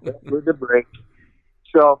 we won't mess with the brakes.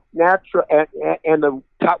 So natural, and the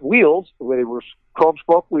top wheels, they were chrome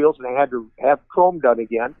spoke wheels, and I had to have chrome done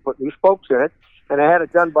again, put new spokes in it. And I had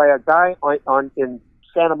it done by a guy in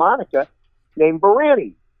Santa Monica named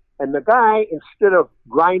Barani. And the guy, instead of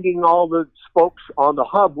grinding all the spokes on the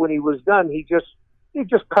hub when he was done, he just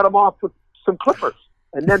cut them off with some clippers.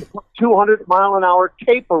 And then put 200-mile-an-hour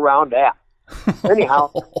tape around that.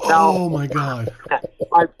 Anyhow, now, oh my God!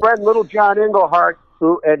 My friend Little John Englehart,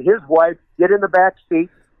 who and his wife get in the back seat.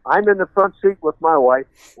 I'm in the front seat with my wife.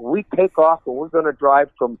 We take off, and we're going to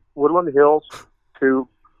drive from Woodland Hills to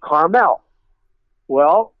Carmel.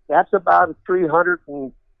 Well, that's about a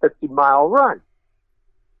 350-mile run.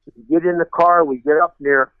 We get in the car. We get up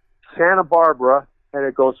near Santa Barbara, and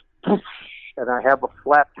it goes poof, and I have a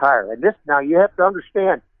flat tire. And this, now you have to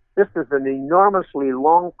understand, this is an enormously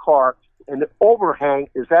long car, and the overhang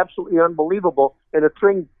is absolutely unbelievable, and the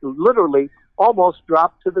thing literally almost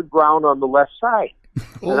dropped to the ground on the left side.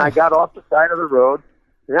 And I got off the side of the road,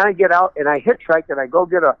 and then I get out, and I hitchhike, and I go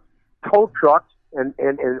get a tow trucks, and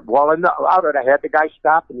while I'm out it, I had the guy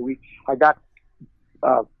stop, and I got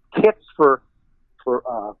kits for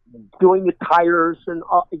doing the tires and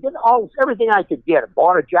everything I could get. I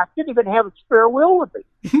bought a jack, didn't even have a spare wheel with me.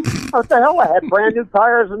 What the hell? I had brand new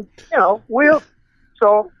tires and wheels.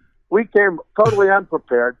 So we came totally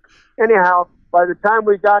unprepared. Anyhow, by the time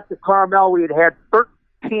we got to Carmel, we had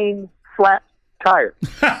 13 flat tires.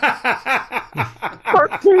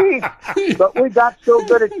 13! But we got so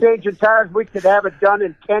good at changing tires, we could have it done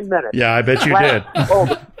in 10 minutes. Yeah, I bet you did.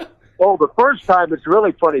 The first time, it's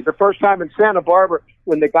really funny. The first time in Santa Barbara,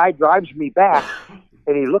 when the guy drives me back,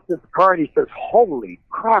 and he looked at the car and he says, "Holy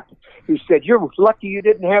crap." He said, "You're lucky you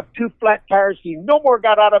didn't have 2 flat tires." He no more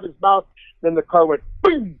got out of his mouth than the car went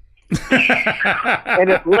boom. And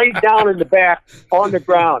it laid down in the back on the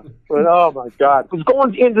ground. But, oh, my God. It was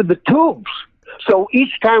going into the tubes. So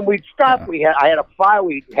each time we'd stop, I had a file.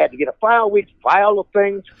 We had to get a file. We'd file the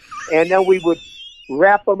things, and then we would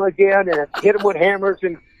wrap them again and hit them with hammers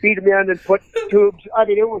and feed them in and put tubes. I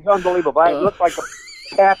mean, it was unbelievable. It looked like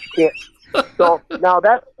a patch kit. So now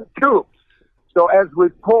that's the tubes. So as we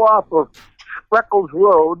pull off of Freckles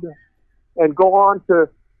Road and go on to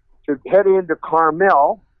head into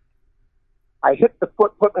Carmel, I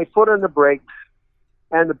put my foot on the brakes,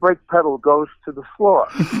 and the brake pedal goes to the floor.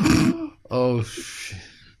 Oh, shit.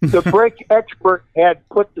 The brake expert had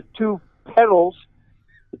put the 2 pedals,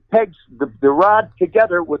 the pegs, the rod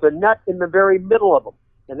together with a nut in the very middle of them.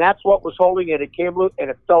 And that's what was holding it. It came loose and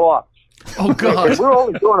it fell off. Oh, God. And we were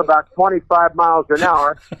only doing about 25 miles an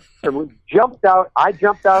hour. And we jumped out. I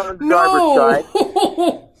jumped out on the driver's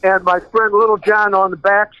side. And my friend Little John on the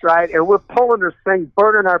back side. And we're pulling this thing,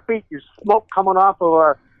 burning our feet. There's smoke coming off of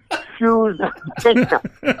our shoes.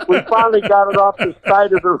 We finally got it off the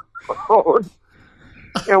side of the road.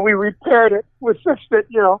 And we repaired it. We fixed it,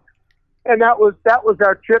 And that was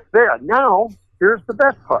our trip there. Now, here's the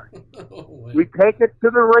best part. We take it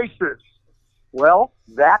to the races. Well,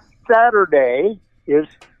 that Saturday is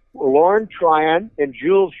Lauren Tryon and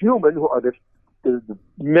Jules Human, who are the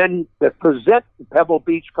men that present the Pebble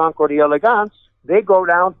Beach Concord Elegance. They go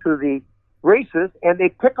down to the races, and they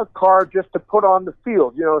pick a car just to put on the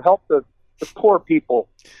field, help the poor people.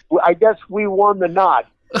 I guess we won the nod.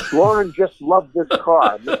 Lauren just loved this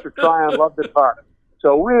car. Mr. Tryon loved the car.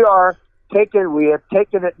 So we have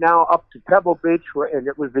taken it now up to Pebble Beach, and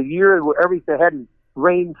it was the year where everything hadn't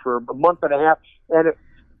rained for a month and a half, and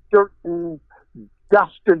dirt and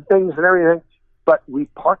dust and things and everything. But we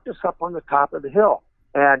parked us up on the top of the hill.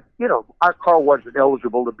 And, our car wasn't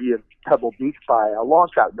eligible to be in Pebble Beach by a long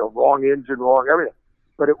shot. Wrong engine, wrong everything.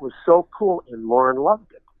 But it was so cool, and Lauren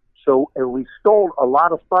loved it. And we stole a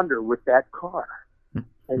lot of thunder with that car.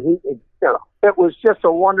 And it was just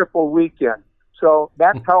a wonderful weekend. So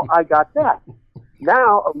that's how I got that.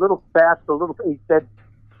 Now, he said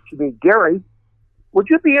to me, "Gary, would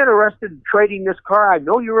you be interested in trading this car? I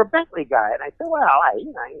know you're a Bentley guy." And I said, "Well,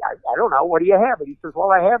 I don't know. What do you have?" And he says,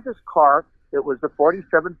 "Well, I have this car. It was the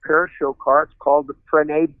 47 Paris show car. It's called the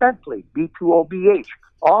Freinet Bentley, B20BH.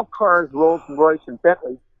 All cars, Rolls-Royce and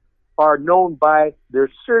Bentley, are known by their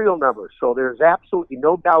serial numbers. So there's absolutely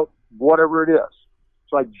no doubt whatever it is.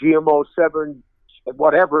 It's like GMO 7,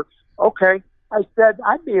 whatever. Okay." I said,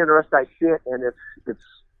 "I'd be interested." I see it, and it's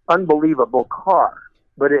unbelievable car.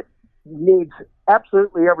 But it needs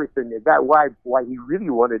absolutely everything. The guy, why he really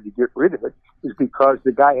wanted to get rid of it is because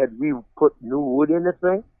the guy had put new wood in the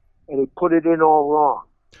thing, and he put it in all wrong.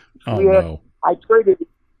 No. I traded it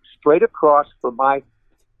straight across for my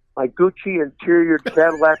Gucci interior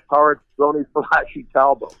Cadillac powered Tony Falashi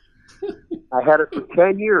Talbot. I had it for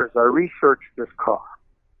 10 years. I researched this car.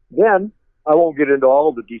 Then, I won't get into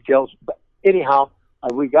all the details, but anyhow,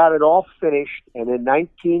 we got it all finished, and in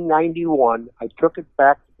 1991, I took it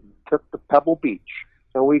back to Pebble Beach,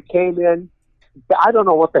 and we came in. I don't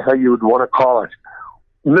know what the hell you would want to call it.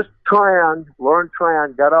 Miss Tryon, Lauren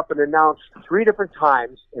Tryon, got up and announced 3 different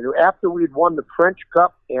times, and after we'd won the French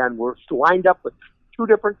Cup and we're lined up with 2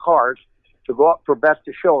 different cars to go up for Best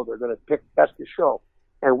of Show, they're going to pick Best of Show,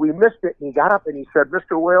 and we missed it, and he got up and he said,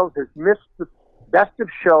 "Mr. Wales has missed the Best of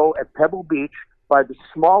Show at Pebble Beach by the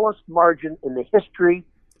smallest margin in the history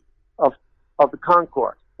of the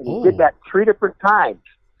Concours." And he did that 3 different times.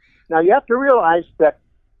 Now, you have to realize that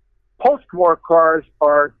post-war cars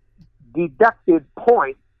are deducted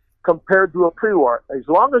point compared to a pre-war. As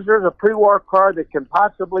long as there's a pre-war car that can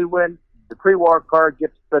possibly win, the pre-war car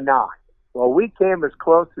gets the nod. Well, we came as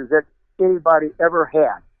close as anybody ever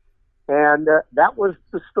had. And that was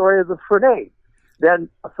the story of the Freinet. Then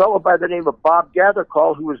a fellow by the name of Bob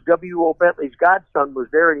Gathercall, who was W.O. Bentley's godson, was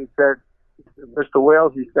there, and he said, "Mr.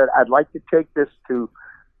 Wales," he said, "I'd like to take this to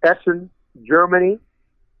Essen, Germany,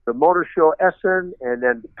 the motor show Essen, and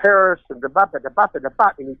then Paris, and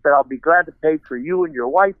and he said, I'll be glad to pay for you and your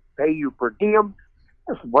wife, pay you per diem.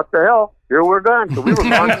 I said, what the hell? Here we're gone. So we were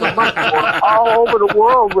gone for months. We were all over the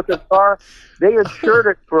world with the car. They insured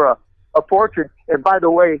it for a fortune. And by the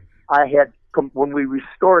way, when we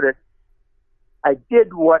restored it, I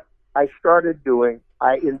did what I started doing.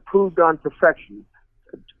 I improved on perfection.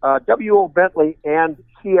 W.O. Bentley and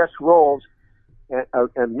C.S. Rolls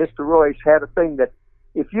and Mr. Royce had a thing that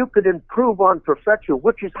if you could improve on perfection,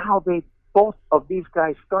 which is how both of these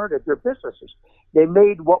guys started their businesses, they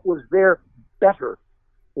made what was there better.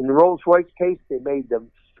 In the Rolls-Royce case, they made them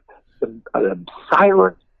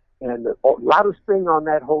silent, and the loudest thing on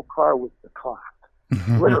that whole car was the clock,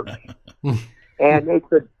 literally. And they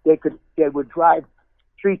would drive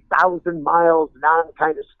 3,000 miles non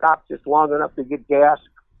kind of stop just long enough to get gas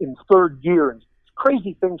in third gear and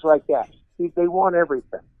crazy things like that. They want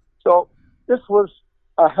everything. So this was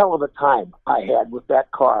a hell of a time I had with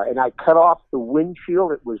that car, and I cut off the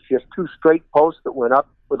windshield. It was just two straight posts that went up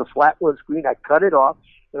with a flat windscreen. I cut it off,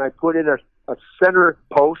 and I put in a center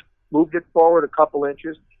post, moved it forward a couple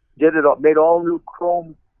inches, did it all, made all new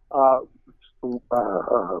chrome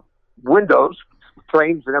windows,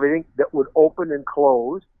 frames and everything that would open and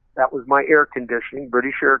close. That was my air conditioning,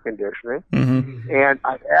 British air conditioning. Mm-hmm. And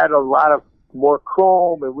I had a lot of more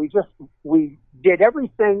chrome, and we did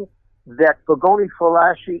everything that Pagani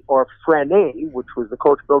Falaschi or Frenet, which was the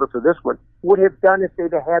coach builder for this one, would have done if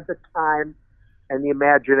they'd have had the time and the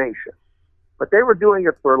imagination. But they were doing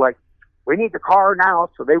it for we need the car now,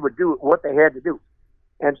 so they would do what they had to do.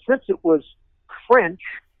 And since it was French,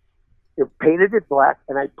 it painted it black,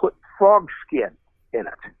 and I put frog skin in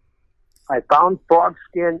it. I found frog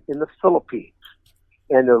skin in the Philippines,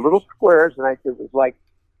 and they're little squares, and it was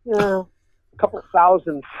a couple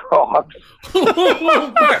thousand frogs.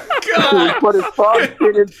 Oh my God! We put a frog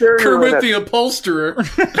skin interior Kermit in it. the upholsterer.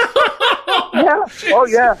 Yeah. Oh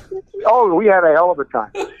yeah. Oh, we had a hell of a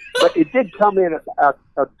time. But it did come in a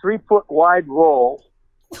 3-foot wide roll,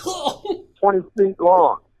 20 feet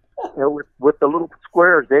long, and with the little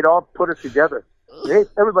squares. They'd all put it together.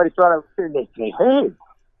 Everybody thought I was sitting there saying, "Hey,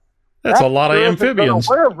 that's a lot of amphibians."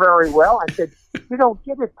 Wear very well. I said, "You don't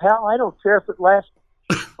get it, pal. I don't care if it lasts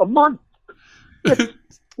a month." The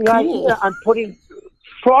idea I'm putting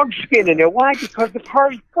frog skin in there. Why? Because the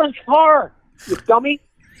car is French car. You dummy.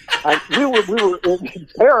 We were in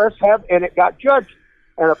Paris, and it got judged.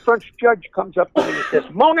 And a French judge comes up to me and says,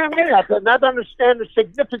 "Mon ami, I do not understand the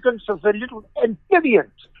significance of the little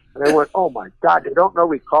amphibians." And I went, "Oh my God, they don't know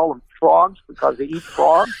we call them frogs because they eat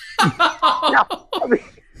frogs?"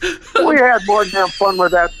 We had more damn fun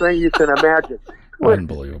with that thing you can imagine.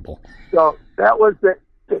 Unbelievable. So that was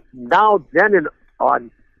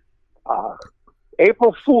on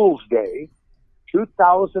April Fool's Day,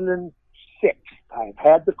 2006. I've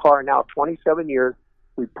had the car now 27 years.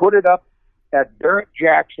 We put it up at Barrett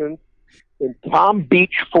Jackson in Palm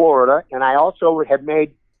Beach, Florida, and I also had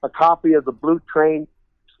made a copy of the Blue Train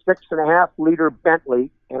 6.5-liter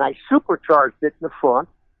Bentley, and I supercharged it in the front.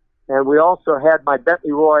 And we also had my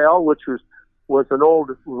Bentley Royale, which was an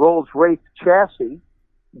old Rolls-Royce chassis,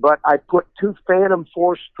 but I put two Phantom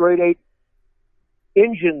 4 straight 8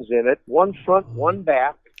 engines in it, one front, one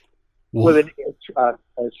back, with a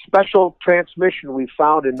special transmission we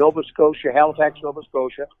found in Nova Scotia, Halifax, Nova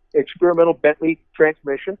Scotia, experimental Bentley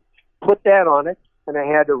transmission. Put that on it, and I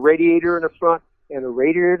had a radiator in the front and a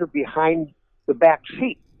radiator behind the back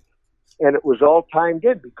seat. And it was all timed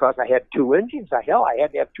in because I had two engines. I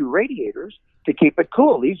had to have two radiators to keep it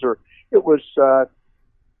cool. It was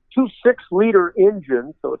two 6-liter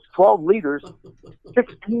engines, so it's 12 liters,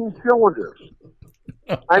 16 cylinders.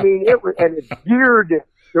 I mean, it's geared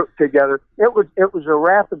together. It was a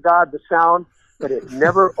wrath of God to sound, but it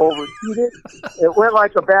never overheated. It went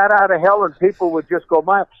like a bat out of hell, and people would just go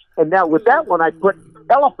miles. And now with that one, I put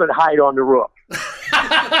elephant hide on the roof.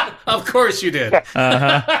 Of course you did.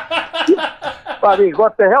 I mean,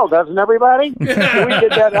 what the hell, doesn't everybody? We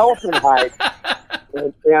did that elephant hide,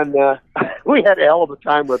 and we had a hell of a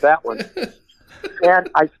time with that one. And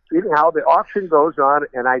anyhow, the auction goes on,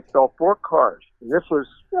 and I sell 4 cars. And this was,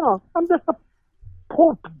 I'm just a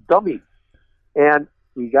poor dummy. And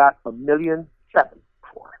we got $1.7 million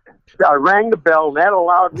for it. I rang the bell, and that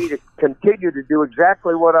allowed me to continue to do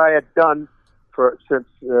exactly what I had done since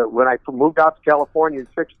when I moved out to California in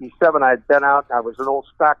 '67. I had been out. I was an old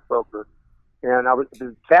stockbroker, and I was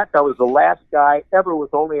the last guy ever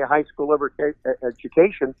with only a high school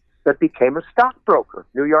education that became a stockbroker,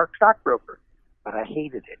 New York stockbroker. But I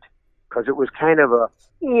hated it because it was kind of a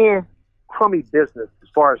crummy business to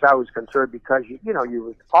far as I was concerned, because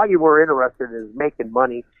all you were interested in is making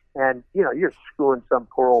money, and you're screwing some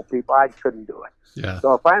poor old people. I couldn't do it. Yeah.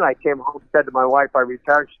 So finally, I came home, said to my wife, I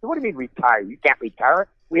retired. She said, "What do you mean retire? You can't retire.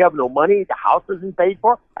 We have no money. The house isn't paid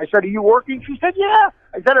for." I said, "Are you working?" She said, "Yeah."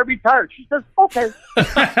 I said, "I'm retired." She says, "Okay."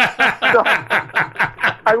 So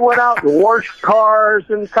I went out and washed cars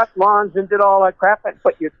and cut lawns and did all that crap.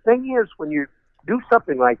 But the thing is, when you do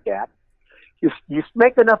something like that, you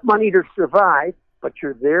make enough money to survive, but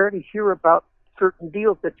you're there to hear about certain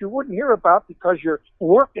deals that you wouldn't hear about because you're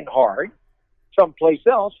working hard someplace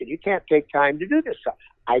else and you can't take time to do this stuff.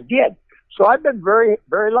 I did. So I've been very,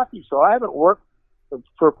 very lucky. So I haven't worked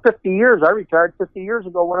for 50 years. I retired 50 years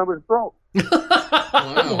ago when I was broke.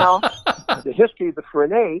 Anyhow, the history of the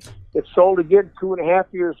Freinet, it sold again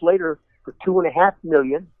 2.5 years later for $2.5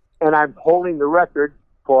 million, and I'm holding the record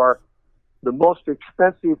for the most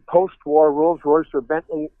expensive post-war Rolls-Royce or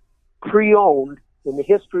Bentley pre-owned in the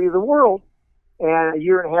history of the world. And a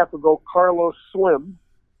year and a half ago, Carlos Slim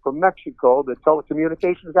from Mexico, the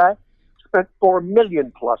telecommunications guy, spent $4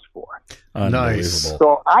 million plus for it. Nice.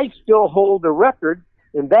 So I still hold the record,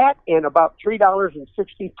 and that and about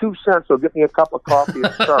 $3.62 will get me a cup of coffee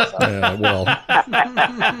at Starbucks.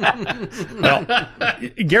 Well,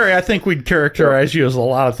 Gary, I think we'd characterize you as a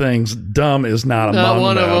lot of things. Dumb is not among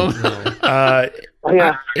one them. of them.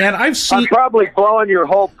 Yeah. And I've seen. I'm probably blowing your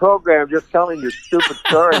whole program just telling you stupid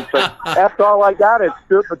stories, but that's all I got is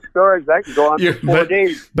stupid stories. I can go on for 4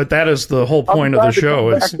 days. But that is the whole point of the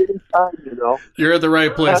show. Is You're at the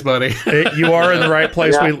right place, buddy. you are in the right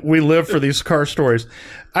place. Yeah. We live for these car stories.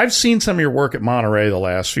 I've seen some of your work at Monterey the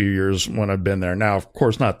last few years when I've been there. Now, of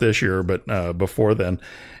course, not this year, but before then.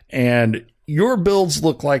 And your builds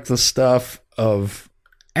look like the stuff of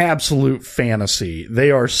absolute fantasy. They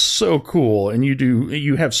are so cool, and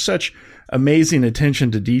you have such amazing attention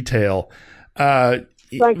to detail.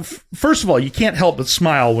 First of all, you can't help but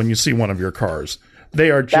smile when you see one of your cars.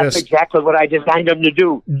 They are just... That's exactly what I designed them to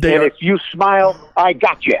do. If you smile, I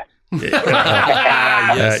got you.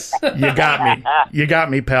 Yes. You got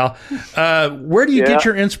me, pal. Where do you get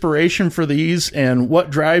your inspiration for these, and what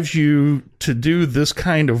drives you to do this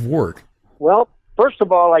kind of work? Well, first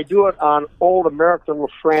of all, I do it on old American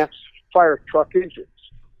LaFrance fire truck engines.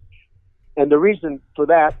 And the reason for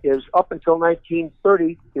that is up until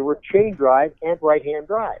 1930, they were chain drive and right-hand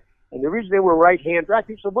drive. And the reason they were right-hand drive,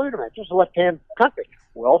 people said, wait a minute, just a left-hand country.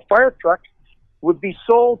 Well, fire trucks would be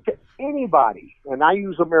sold to anybody. And I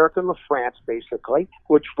use American LaFrance, basically,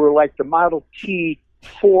 which were like the Model T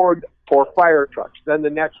Ford for fire trucks. Then the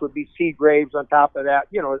next would be Seagraves on top of that,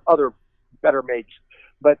 other better makes.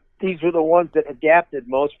 But these are the ones that adapted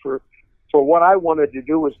most for what I wanted to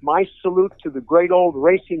do was my salute to the great old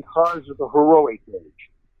racing cars of the heroic age,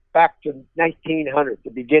 back to 1900,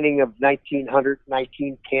 the beginning of 1900,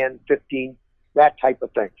 1910, 15, that type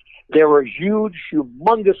of thing. There were huge,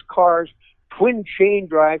 humongous cars, twin chain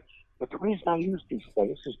drive. But the reason I use these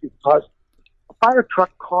things is because a fire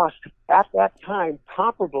truck cost at that time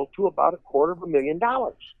comparable to about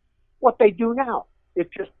 $250,000. What they do now,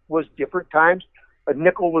 it just was different times. A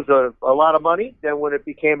nickel was a lot of money. Then when it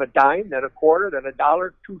became a dime, then a quarter, then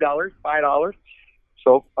 $1, $2, $5.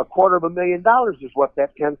 So $250,000 is what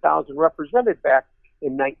that 10,000 represented back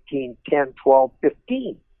in 1910, 12,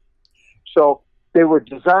 15. So they were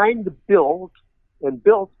designed to built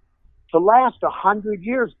to last 100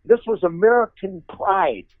 years. This was American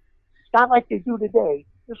pride. It's not like they do today.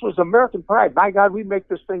 This was American pride. My God, we make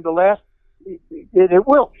this thing to last. It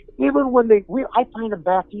will. Even when I find them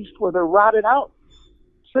back east where they're rotted out.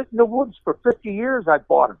 Sit in the woods for 50 years, I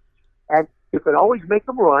bought them. And you can always make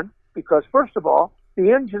them run because, first of all,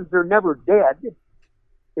 the engines are never dead.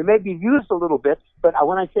 They may be used a little bit, but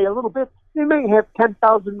when I say a little bit, they may have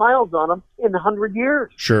 10,000 miles on them in 100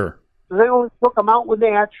 years. Sure. So they only took them out when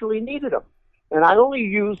they actually needed them. And I only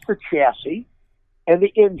used the chassis and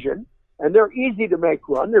the engine, and they're easy to make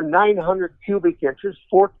run. They're 900 cubic inches,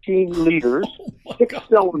 14 liters,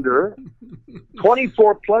 6-cylinder,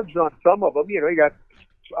 24 plugs on some of them. You got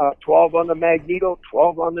 12 on the magneto,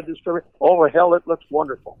 12 on the distributor. Oh, hell, it looks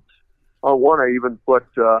wonderful. On one, I even put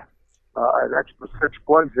an extra 6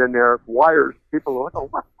 plugs in there, wires. People are like, oh,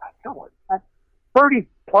 what the hell is that? 30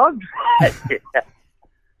 plugs?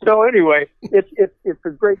 So anyway, it's a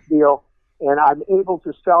great deal, and I'm able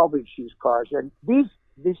to salvage these cars. And these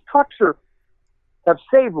trucks have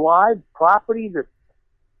saved lives, property.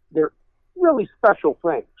 They're really special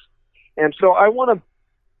things. And so I want to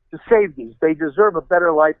save these. They deserve a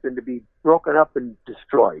better life than to be broken up and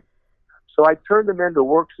destroyed. So I turned them into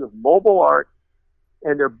works of mobile art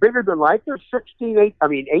and they're bigger than life. They're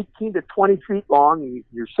 18 to 20 feet long.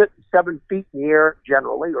 You're sitting 7 feet in the air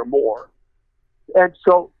generally or more. And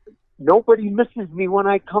so nobody misses me when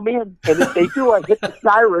I come in. And if they do, I hit the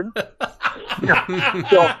siren.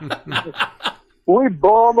 So we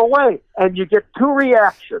blow them away. And you get two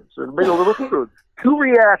reactions. And make a little truth. Two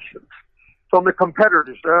reactions from the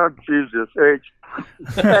competitors. Oh, Jesus,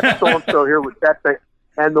 that's so-and-so here with that thing.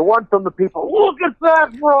 And the one from the people, look at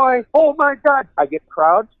that, Roy. Oh, my God. I get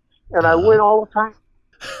crowds, and I win all the time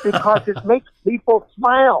because it makes people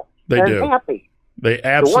smile and happy. They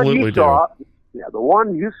absolutely do. Yeah, the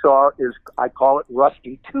one you saw is, I call it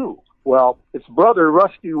Rusty 2. Well, its brother,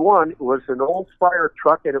 Rusty 1, was an old fire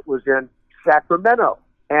truck, and it was in Sacramento.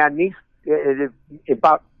 And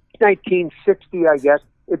about 1960, I guess,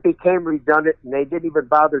 it became redundant, and they didn't even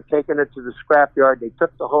bother taking it to the scrapyard. They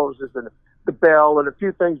took the hoses and the bell and a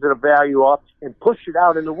few things that have value off and pushed it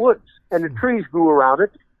out in the woods. And the trees grew around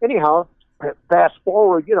it. Anyhow, fast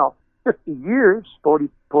forward, 50 years, 40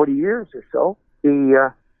 years or so,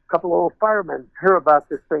 the couple of old firemen hear about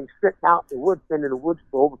this thing sitting out in the woods, been in the woods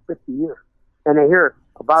for over 50 years. And they hear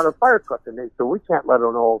about a fire truck, and they said, we can't let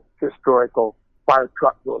an old historical fire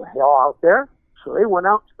truck go to hell out there. So they went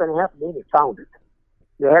out and spent half a day and found it.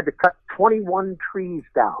 They had to cut 21 trees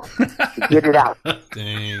down to get it out.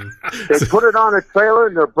 Dang. They put it on a trailer,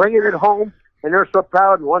 and they're bringing it home, and they're so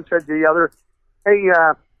proud. And one said to the other, hey,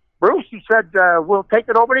 Bruce, he said, we'll take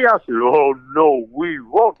it over to you. I said, oh, no, we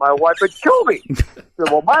won't. My wife would kill me. I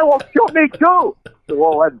said, well, mine will kill me, too. I said,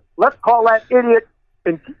 well, let's call that idiot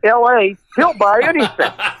in L.A. He'll buy anything.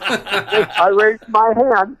 I raised my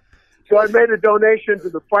hand, so I made a donation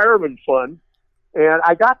to the Fireman Fund, and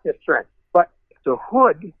I got this thing. But the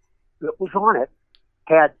hood that was on it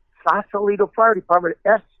had Sausalito Fire Department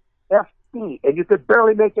SFD, and you could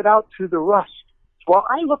barely make it out through the rust. Well,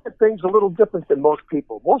 I look at things a little different than most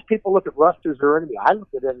people. Most people look at rust as their enemy. I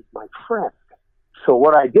look at it as my friend. So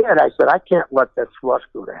what I did, I said, I can't let this rust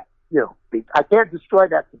go to, I can't destroy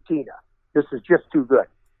that patina. This is just too good.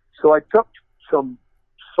 So I took some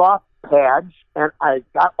soft pads, and I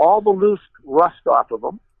got all the loose rust off of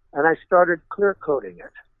them, and I started clear coating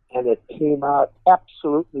it. And it came out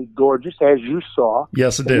absolutely gorgeous, as you saw.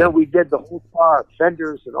 Yes, it did. And then we did the whole car,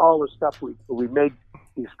 fenders, and all the stuff. We made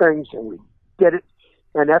these things, and we did it.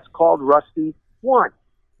 And that's called Rusty 1.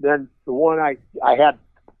 Then the one I had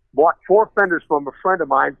bought 4 fenders from a friend of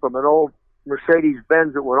mine from an old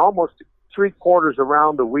Mercedes-Benz that went almost 3/4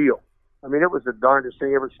 around the wheel. I mean, it was the darndest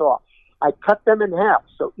thing I ever saw. I cut them in half.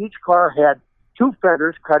 So each car had 2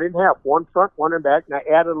 fenders cut in half, one front, one in back, and I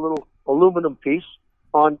added a little aluminum piece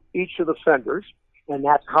on each of the fenders. And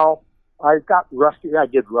that's how I got Rusty. I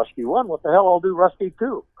did Rusty 1. What the hell, I'll do Rusty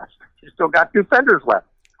 2. I still got 2 fenders left.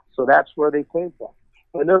 So that's where they came from.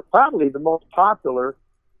 And they're probably the most popular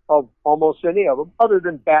of almost any of them, other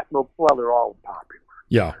than Batmobile. Well, they're all popular.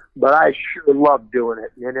 Yeah. But I sure love doing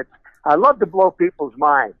it. And I love to blow people's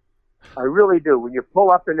minds. I really do. When you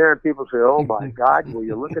pull up in there and people say, oh, my God, will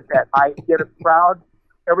you look at that? I get a crowd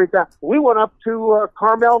every time. We went up to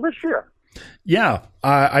Carmel this year. Yeah.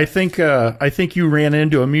 I think you ran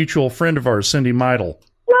into a mutual friend of ours, Cindy Meidel.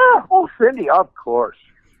 Yeah. Oh, Cindy, of course.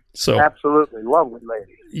 So absolutely lovely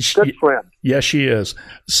lady. Good friend. Yes, she is.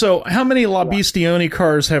 So how many La Bistione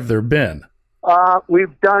cars have there been?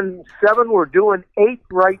 We've done 7. We're doing 8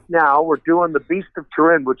 right now. We're doing the Beast of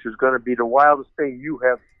Turin, which is going to be the wildest thing you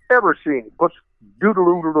have ever seen. Puts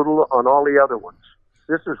doodle-doodle on all the other ones.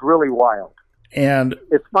 This is really wild. And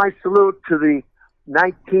it's my salute to the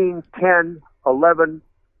 1910-11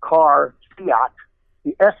 car Fiat,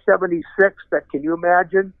 the S76. That, can you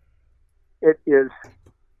imagine? It is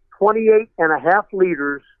 28.5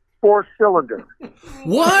 liters, 4-cylinder.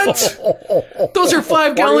 What? Those are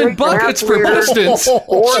 5-gallon buckets for pistons.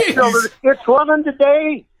 4-cylinder. It's running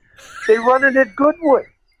today. They run it at Goodwood.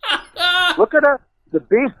 Look at the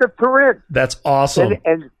Beast of Turin. That's awesome.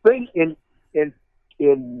 And in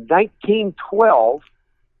 1912,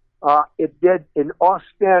 it did in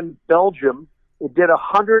Ostend, Belgium. It did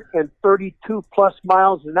 132 plus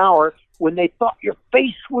miles an hour when they thought your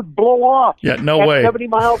face would blow off. Yeah, no at way. 70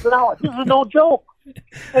 miles an hour. This is no joke.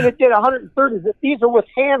 And it did 130. These are with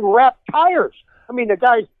hand-wrapped tires. I mean, the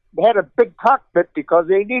guys had a big cockpit because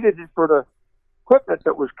they needed it for the equipment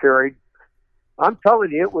that was carried. I'm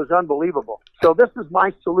telling you, it was unbelievable. So this is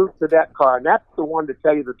my salute to that car, and that's the one, to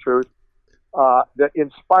tell you the truth, that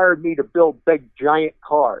inspired me to build big, giant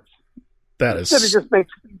cars. That is... Instead of just make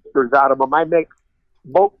speedsters out of them, I make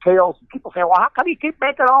boat tails. And people say, well, how come you keep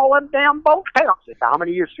making all them damn boat tails? I say, how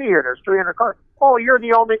many you see here? There's 300 cars. Oh, you're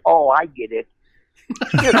the only... Oh, I get it.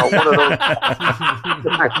 You know, one of those.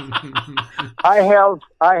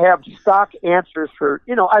 I have stock answers for,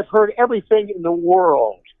 you know, I've heard everything in the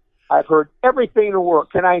world. I've heard everything in the world.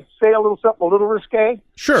 Can I say a little something a little risque?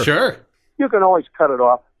 Sure. You can always cut it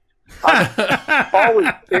off. Always,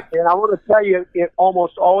 and I want to tell you, it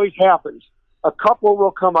almost always happens. A couple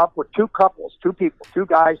will come up with two people, two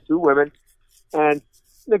guys, two women, and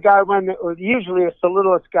the guy, usually it's the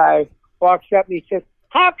littlest guy, walks up and he says,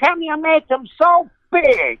 "How come you make them so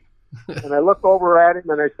big?" And I look over at him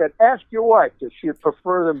and I said, "Ask your wife, does she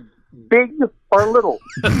prefer them big or little?"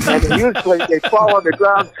 And usually they fall on the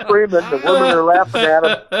ground screaming. The women are laughing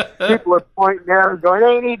at them. People are pointing at them going,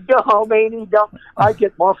 "Ain't he dumb, ain't he dumb?" I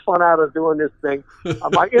get more fun out of doing this thing.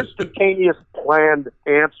 My instantaneous planned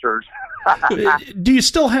answers. Do you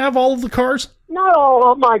still have all of the cars? Not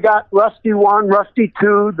all of them. I got Rusty 1, Rusty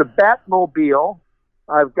 2, the Batmobile.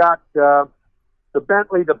 I've got the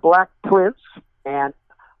Bentley, the Black Prince, and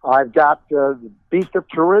I've got the Beast of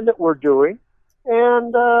Turin that we're doing.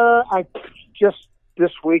 And I just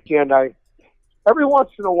this weekend, every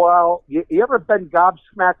once in a while, you ever been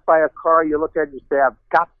gobsmacked by a car? You look at it and you say, "I've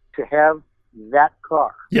got to have that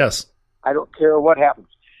car." Yes. I don't care what happens.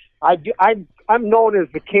 I'm known as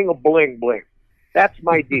the king of bling bling. That's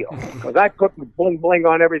my deal because I put bling bling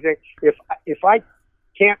on everything. If I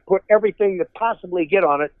can't put everything to possibly get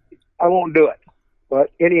on it, I won't do it.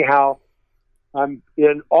 But anyhow, I'm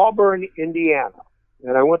in Auburn, Indiana.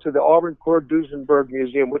 And I went to the Auburn Cord Duesenberg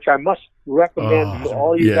Museum, which I must recommend to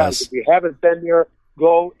all you guys. If you haven't been there,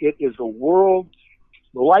 go. It is a world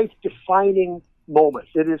life-defining moment.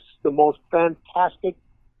 It is the most fantastic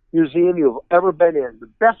museum you've ever been in. The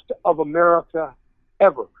best of America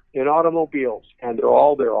ever in automobiles. And they're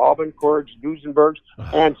all there. Auburn Cords, Duesenbergs,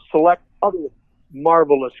 and select other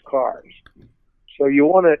marvelous cars. So you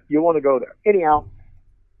want to go there. Anyhow,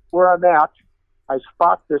 where I'm at, I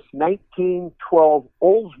spot this 1912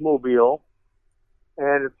 Oldsmobile,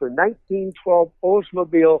 and it's a 1912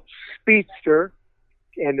 Oldsmobile Speedster,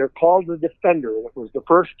 and they're called the Defender. It was the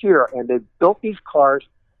first year, and they built these cars.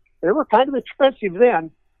 They were kind of expensive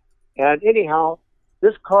then, and anyhow,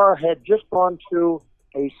 this car had just gone through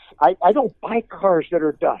I don't buy cars that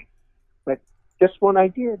are done, but this one I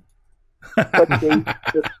did. But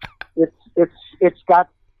it's got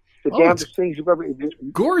the damnedest things you've ever.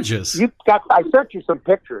 Gorgeous. I sent you some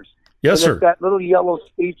pictures. Yes, sir. It's that little yellow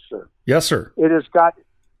Speedster. Yes, sir. It has got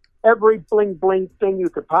every bling bling thing you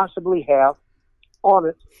could possibly have on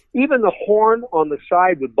it. Even the horn on the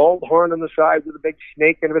side, the bald horn on the side with the big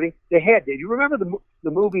snake and everything. The head. Did you remember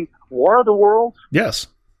the movie War of the Worlds? Yes.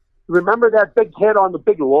 Remember that big head on the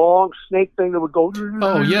big long snake thing that would go?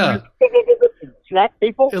 Oh yeah. Snap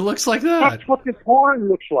people. It looks like that. That's what this horn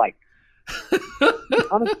looks like.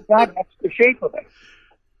 Honest to God, that's the shape of it.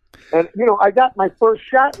 And, you know, I got my first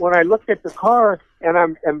shot when I looked at the car, and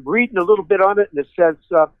I'm reading a little bit on it, and it says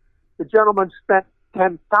the gentleman spent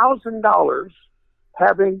 $10,000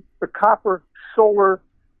 having the copper solar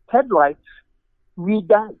headlights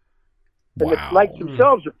redone. And the lights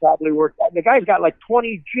themselves are probably worth that. The guy's got like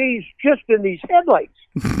 20 G's just in these headlights.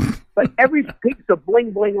 But every piece of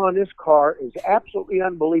bling bling on this car is absolutely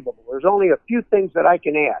unbelievable. There's only a few things that I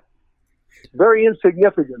can add. Very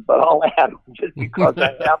insignificant, but I'll add them just because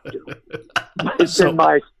I have to. It's in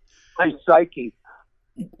my psyche.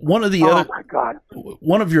 One of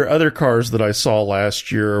your other cars that I saw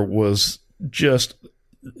last year was just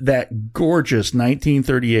that gorgeous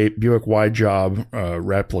 1938 Buick Wide Job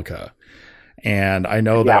replica. And I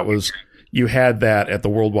know that was, you had that at the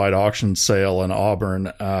Worldwide Auction Sale in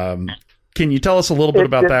Auburn. Can you tell us a little bit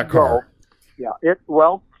about that car?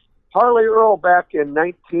 Harley Earl back in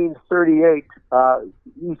 1938,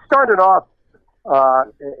 he started off,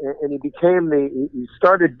 and he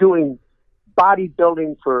started doing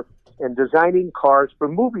bodybuilding and designing cars for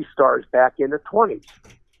movie stars back in the 20s.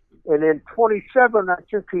 And in 27, I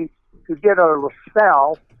think he did a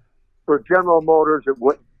LaSalle for General Motors. It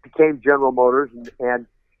became General Motors, and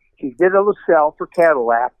he did a LaSalle for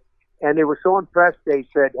Cadillac. And they were so impressed, they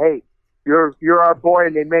said, "Hey, you're our boy,"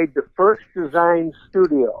 and they made the first design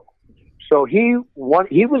studio. So he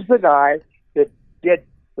was the guy that did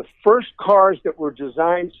the first cars that were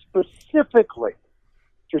designed specifically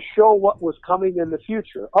to show what was coming in the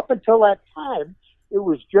future. Up until that time, it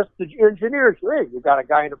was just the engineers. Hey, you got a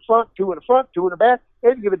guy in the front, two in the front, two in the back. They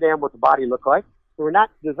didn't give a damn what the body looked like. They were not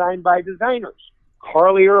designed by designers.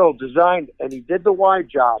 Harley Earl designed, and he did the wide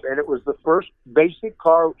job, and it was the first basic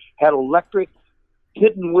car, had electric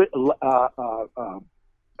hidden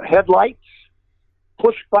headlights,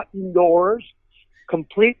 push-button doors,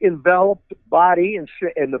 complete enveloped body and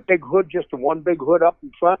the big hood, just one big hood up in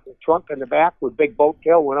front, the trunk in the back with big boat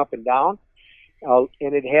tail went up and down. And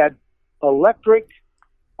it had electric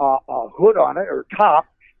hood on it, or top,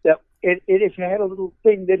 that it had a little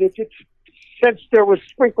thing that since there was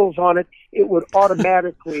sprinkles on it, it would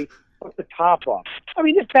automatically put the top off. I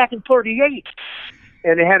mean, it's back in 38.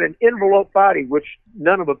 And it had an envelope body, which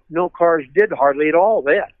no cars did hardly at all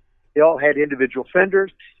then. They all had individual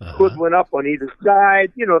fenders. Hood went up on either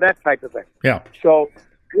side, that type of thing. Yeah. So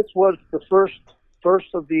this was the first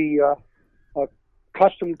of the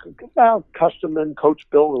custom and coach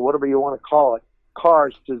build, or whatever you want to call it,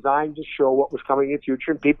 cars designed to show what was coming in the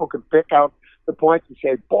future, and people could pick out the points and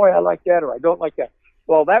say, boy, I like that, or I don't like that.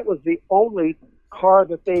 Well, that was the only car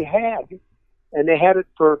that they had, and they had it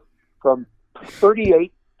from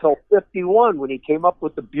 38 till 51 when he came up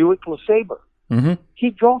with the Buick LeSabre. Mm-hmm.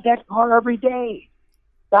 He drove that car every day.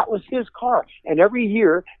 That was his car. And every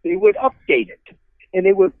year they would update it, and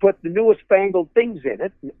they would put the newest fangled things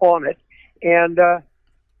on it. And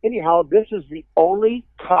anyhow, this is the only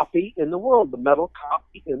copy in the world, the metal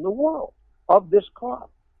copy in the world of this car.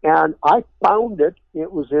 And I found it.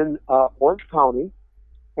 It was in Orange County.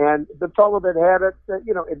 And the fellow that had it,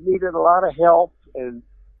 it needed a lot of help. And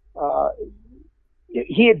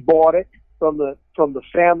he had bought it from the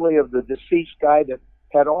family of the deceased guy that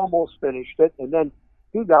had almost finished it. And then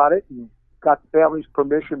he got it and got the family's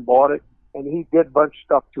permission, bought it. And he did a bunch of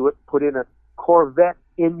stuff to it, put in a Corvette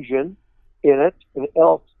engine in it, an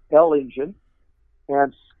L engine.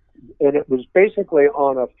 And it was basically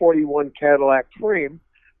on a 41 Cadillac frame,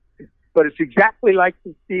 but it's exactly like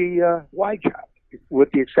the wide shot,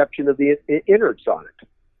 with the exception of the innards on it.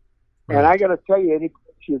 Right. And I got to tell you, any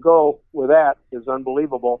place you go with that is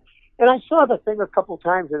unbelievable. And I saw the thing a couple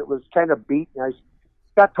times, and it was kind of beat. And I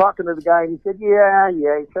got talking to the guy, and he said, yeah.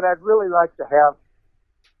 He said, I'd really like to have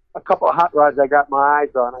a couple of hot rods I got my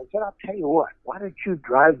eyes on. I said, I'll tell you what, why don't you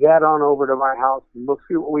drive that on over to my house, and we'll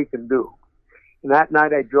see what we can do. And that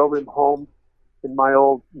night I drove him home in my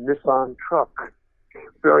old Nissan truck.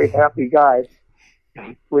 Very happy guy.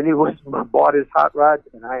 When he went and bought his hot rod,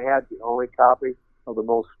 and I had the only copy of the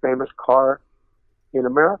most famous car in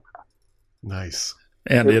America. Nice.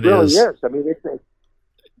 And it really is. I mean,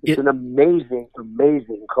 it's an amazing,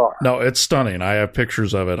 amazing car. No, it's stunning. I have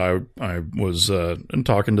pictures of it. I was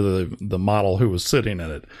talking to the model who was sitting in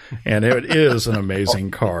it, and it is an amazing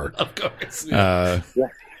car. Of course. Yeah.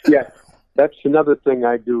 That's another thing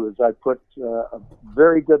I do is I put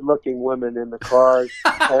very good-looking women in the cars,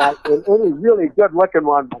 and any really good-looking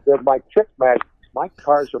one, they're my chick magnets. My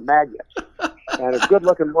cars are magnets. And a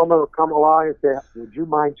good-looking woman will come along and say, would you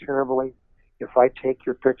mind terribly if I take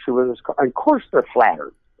your picture with this car? And of course they're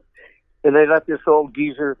flattered. And they let this old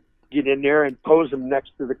geezer get in there and pose him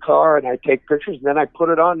next to the car, and I take pictures, and then I put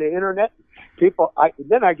it on the internet.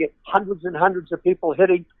 Then I get hundreds and hundreds of people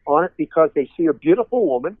hitting on it because they see a beautiful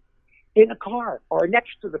woman in a car or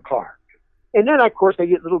next to the car. And then, of course, they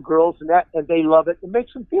get little girls and they love it. It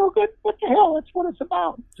makes them feel good. What the hell? That's what it's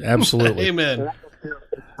about. Absolutely. Amen.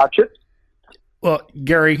 Touch it. Well,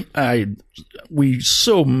 Gary, we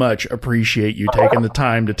so much appreciate you taking the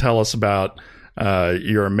time to tell us about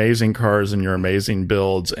your amazing cars and your amazing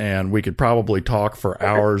builds, and we could probably talk for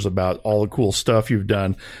hours about all the cool stuff you've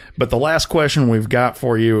done. But the last question we've got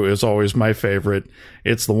for you is always my favorite.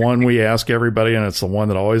 It's the one we ask everybody, and it's the one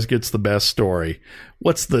that always gets the best story.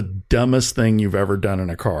 What's the dumbest thing you've ever done in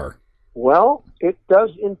a car? Well, it does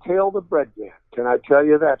entail the bread van. Can I tell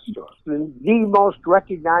you that story? The most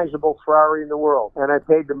recognizable Ferrari in the world. And I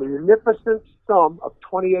paid the magnificent sum of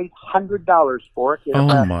 $2,800 for it.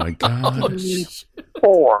 Oh, my gosh.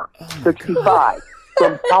 65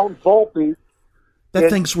 from Count Volpe. That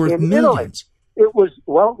thing's worth millions. It was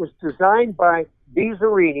designed by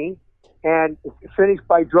Bizzarini and finished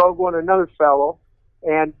by Drogo and another fellow.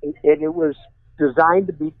 And it was designed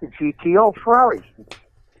to beat the GTO Ferraris.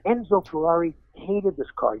 Enzo Ferrari hated this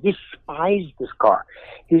car. He despised this car.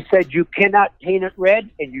 He said, you cannot paint it red,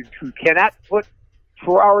 and you cannot put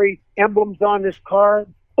Ferrari emblems on this car.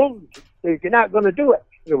 Boom. You're not going to do it.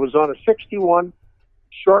 It was on a 61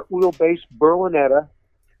 short wheelbase Berlinetta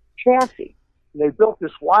chassis. And they built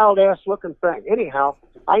this wild-ass looking thing. Anyhow,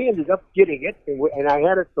 I ended up getting it, and I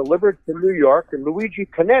had it delivered to New York, and Luigi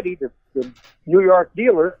Canetti, the New York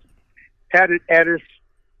dealer, had it at his,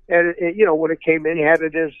 when it came in, he had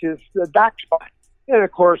it as his dock spot. And,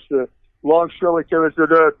 of course, the longshoreman came and said,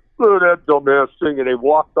 that dumbass thing, and they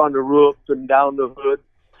walked on the roof and down the hood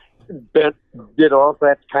and bent, did all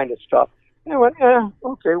that kind of stuff. And I went,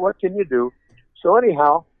 okay, what can you do? So,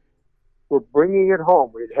 anyhow, we're bringing it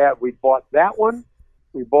home. We bought that one.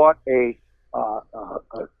 We bought a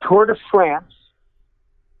Tour de France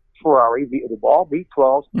Ferrari, all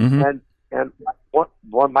V12s, and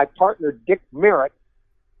one my partner Dick Merritt,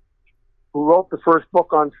 who wrote the first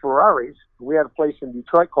book on Ferraris. We had a place in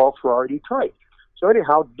Detroit called Ferrari Detroit. So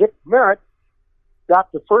anyhow, Dick Merritt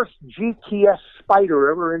got the first GTS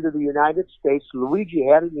Spider ever into the United States. Luigi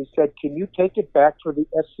had it, and he said, "Can you take it back for the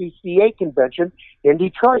SCCA convention in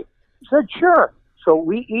Detroit?" I said, "Sure." So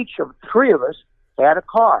we each of three of us had a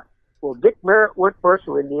car. Well, Dick Merritt went first,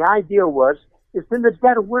 and the idea was, it's in the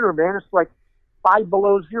dead of winter, man. It's like 5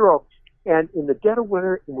 below zero. And in the dead of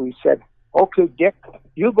winter, we said, "Okay, Dick,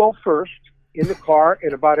 you go first in the car,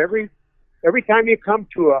 and about every time you come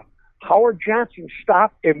to a Howard Johnson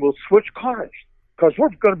stop, and we'll switch cars, because we're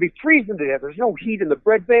going to be freezing to death. There's no heat in the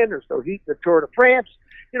bread van. There's no heat in the Tour de France,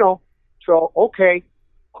 you know." So, okay.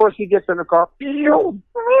 Of course, he gets in the car.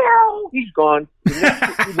 He's gone.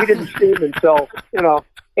 We didn't see him until,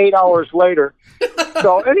 8 hours later.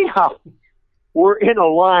 So anyhow, we're in a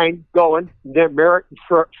line going, then Merritt in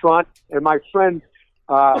front, and my friend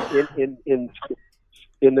in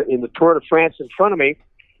the Tour de France in front of me.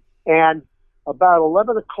 And about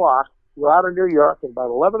 11 o'clock, we're out of New York, and about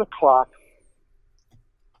 11 o'clock,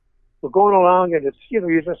 we're going along, and it's,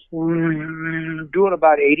 you're just doing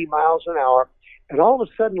about 80 miles an hour. And all of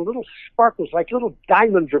a sudden, little sparkles, like little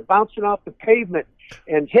diamonds, are bouncing off the pavement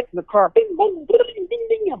and hitting the car. Bing, bing, bing, bing,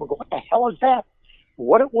 bing. I'm going, what the hell is that?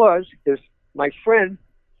 What it was is my friend,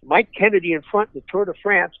 Mike Kennedy, in front of the Tour de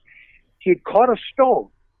France, he had caught a stone,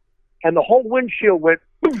 and the whole windshield went,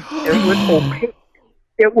 boom, and it went opaque.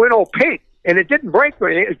 It went opaque, and it didn't break or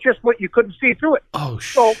anything. It's just what you couldn't see through it. Oh,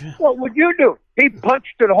 so shit. what would you do? He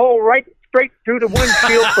punched it hole right straight through the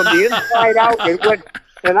windshield from the inside out. It went,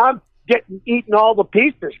 and I'm eating all the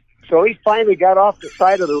pieces. So he finally got off the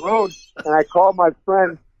side of the road, and I called my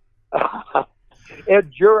friend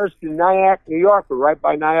Ed Juris in Nyack, New York, or right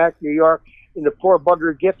by Nyack, New York, and the poor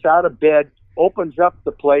bugger gets out of bed, opens up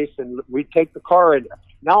the place, and we take the car in.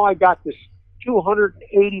 Now I got this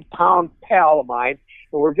 280-pound pal of mine,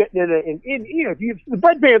 and we're getting the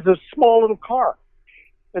bread van's a small little car.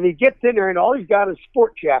 And he gets in there, and all he's got is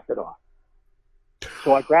sport jacket on.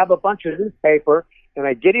 So I grab a bunch of newspaper, and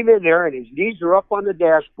I get him in there, and his knees are up on the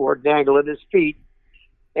dashboard, dangling his feet.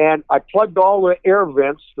 And I plugged all the air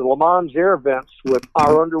vents, the Le Mans air vents, with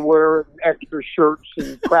our underwear and extra shirts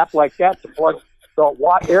and crap like that to plug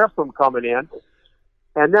the air from coming in.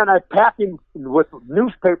 And then I pack him with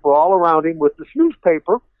newspaper all around him with this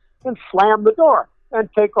newspaper and slam the door and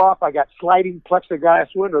take off. I got sliding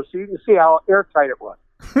plexiglass windows so you can see how airtight it was.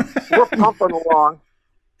 We're pumping along,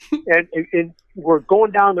 and we're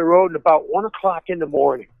going down the road, and about 1 o'clock in the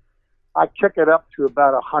morning, I kick it up to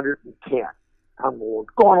about 110. I'm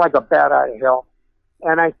going like a bat out of hell,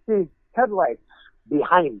 and I see headlights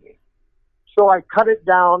behind me. So I cut it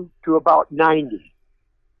down to about 90.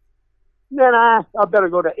 Then I better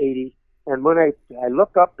go to 80. And when I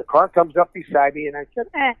look up, the car comes up beside me, and I said,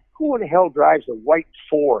 who in the hell drives a white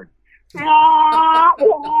Ford?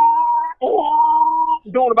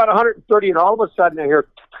 Doing about 130, and all of a sudden I hear,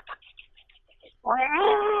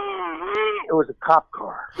 it was a cop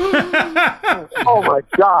car. Oh my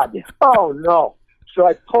God. Oh no. So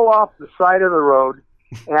I pull off the side of the road,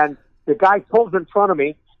 and the guy pulls in front of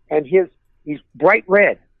me, and he's bright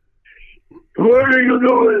red. What are you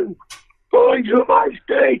doing? Going to my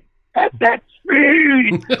state at that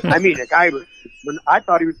speed. I mean, the guy I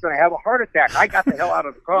thought he was going to have a heart attack. I got the hell out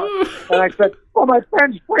of the car. And I said, well, my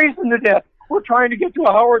friend's freezing to death. We're trying to get to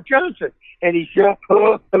a Howard Johnson. And he said,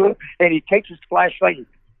 and he takes his flashlight, and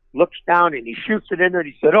looks down, and he shoots it in there, and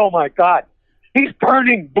he said, oh my God, he's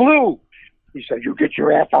turning blue. He said, you get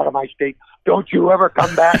your ass out of my state. Don't you ever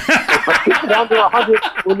come back. But keep it under 100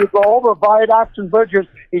 when you go over viaducts and bridges.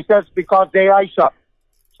 He says, because they ice up.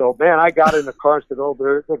 So, man, I got in the car and said, oh,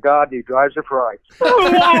 there's a God, he drives a Ferrari.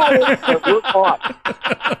 And we're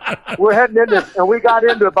caught. We're heading in there, and we got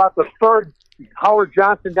into about the third Howard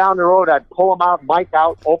Johnson down the road. I'd pull him out, Mike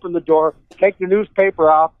out, open the door, take the newspaper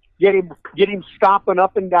out, get him stomping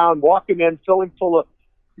up and down, walk him in, fill him full of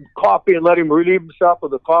coffee, and let him relieve himself of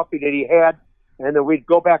the coffee that he had. And then we'd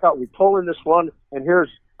go back out. We'd pull in this one, and here's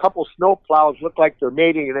a couple snow plows look like they're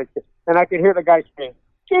mating. And I could hear the guy saying,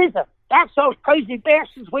 Jesus, that's those crazy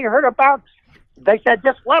bastards we heard about. They said,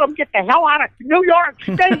 just let them get the hell out of New York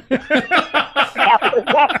State.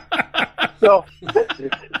 So,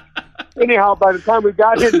 anyhow, by the time we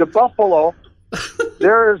got into Buffalo,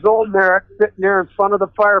 there is old Merritt sitting there in front of the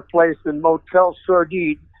fireplace in Motel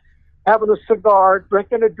Sordide, having a cigar,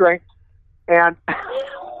 drinking a drink, and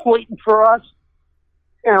waiting for us.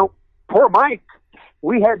 You know, poor Mike,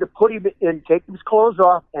 we had to put him in, take his clothes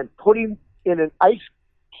off, and put him in an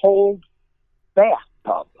ice-cold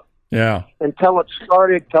bathtub. Yeah. Until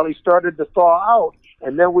he started to thaw out.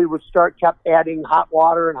 And then we would kept adding hot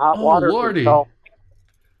water and hot water. Lordy.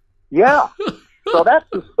 Yeah. So that's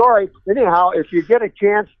the story. Anyhow, if you get a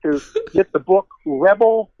chance to get the book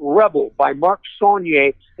Rebel by Marc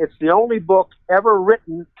Saulnier, it's the only book ever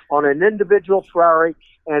written on an individual Ferrari,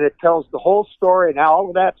 and it tells the whole story, and all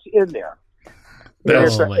of that's in there.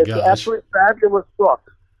 It's an absolutely fabulous book.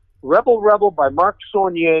 Rebel by Marc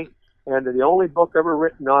Saulnier, and the only book ever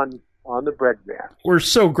written on the bread van. We're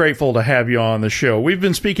so grateful to have you on the show. We've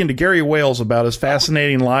been speaking to Gary Wales about his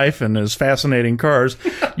fascinating life and his fascinating cars.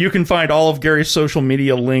 You can find all of Gary's social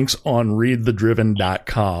media links on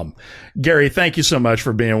readthedriven.com. Gary, thank you so much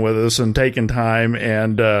for being with us and taking time.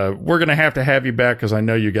 And we're going to have you back because I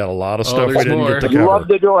know you got a lot of stuff we didn't get to cover. I'd love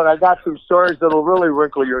to do it. I got some stories that'll really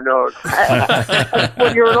wrinkle your nose.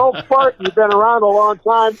 When you're an old fart, you've been around a long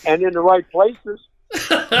time and in the right places.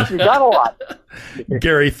 You got a lot.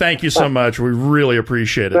 Gary, thank you so much. We really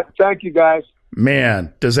appreciate it. Thank you, guys.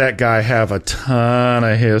 Man, does that guy have a ton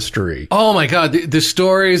of history. Oh, my God. The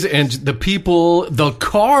stories and the people, the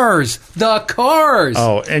cars.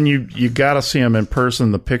 Oh, and you got to see him in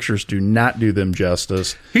person. The pictures do not do them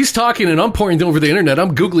justice. He's talking, and I'm pouring over the internet.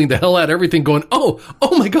 I'm Googling the hell out of everything going, oh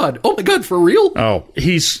my God, for real? Oh,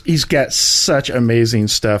 he's got such amazing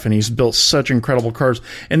stuff, and he's built such incredible cars.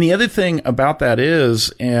 And the other thing about that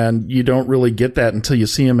is, and you don't really get that until you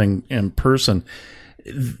see him in person,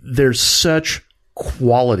 there's such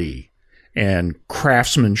quality and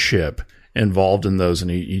craftsmanship involved in those, and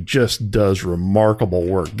he just does remarkable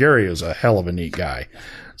work. Gary is a hell of a neat guy.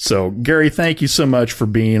 So, Gary, thank you so much for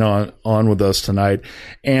being on with us tonight,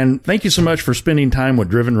 and thank you so much for spending time with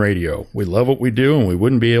Driven Radio. We love what we do, and we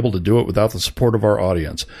wouldn't be able to do it without the support of our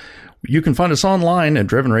audience. You can find us online at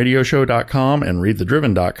drivenradioshow.com and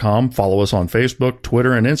readthedriven.com. Follow us on Facebook,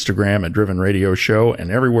 Twitter, and Instagram at Driven Radio Show, and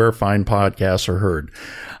everywhere fine podcasts are heard.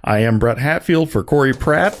 I am Brett Hatfield for Corey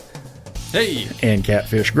Pratt. Hey. And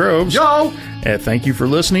Catfish Groves. Yo! And thank you for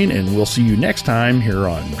listening, and we'll see you next time here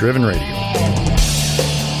on Driven Radio.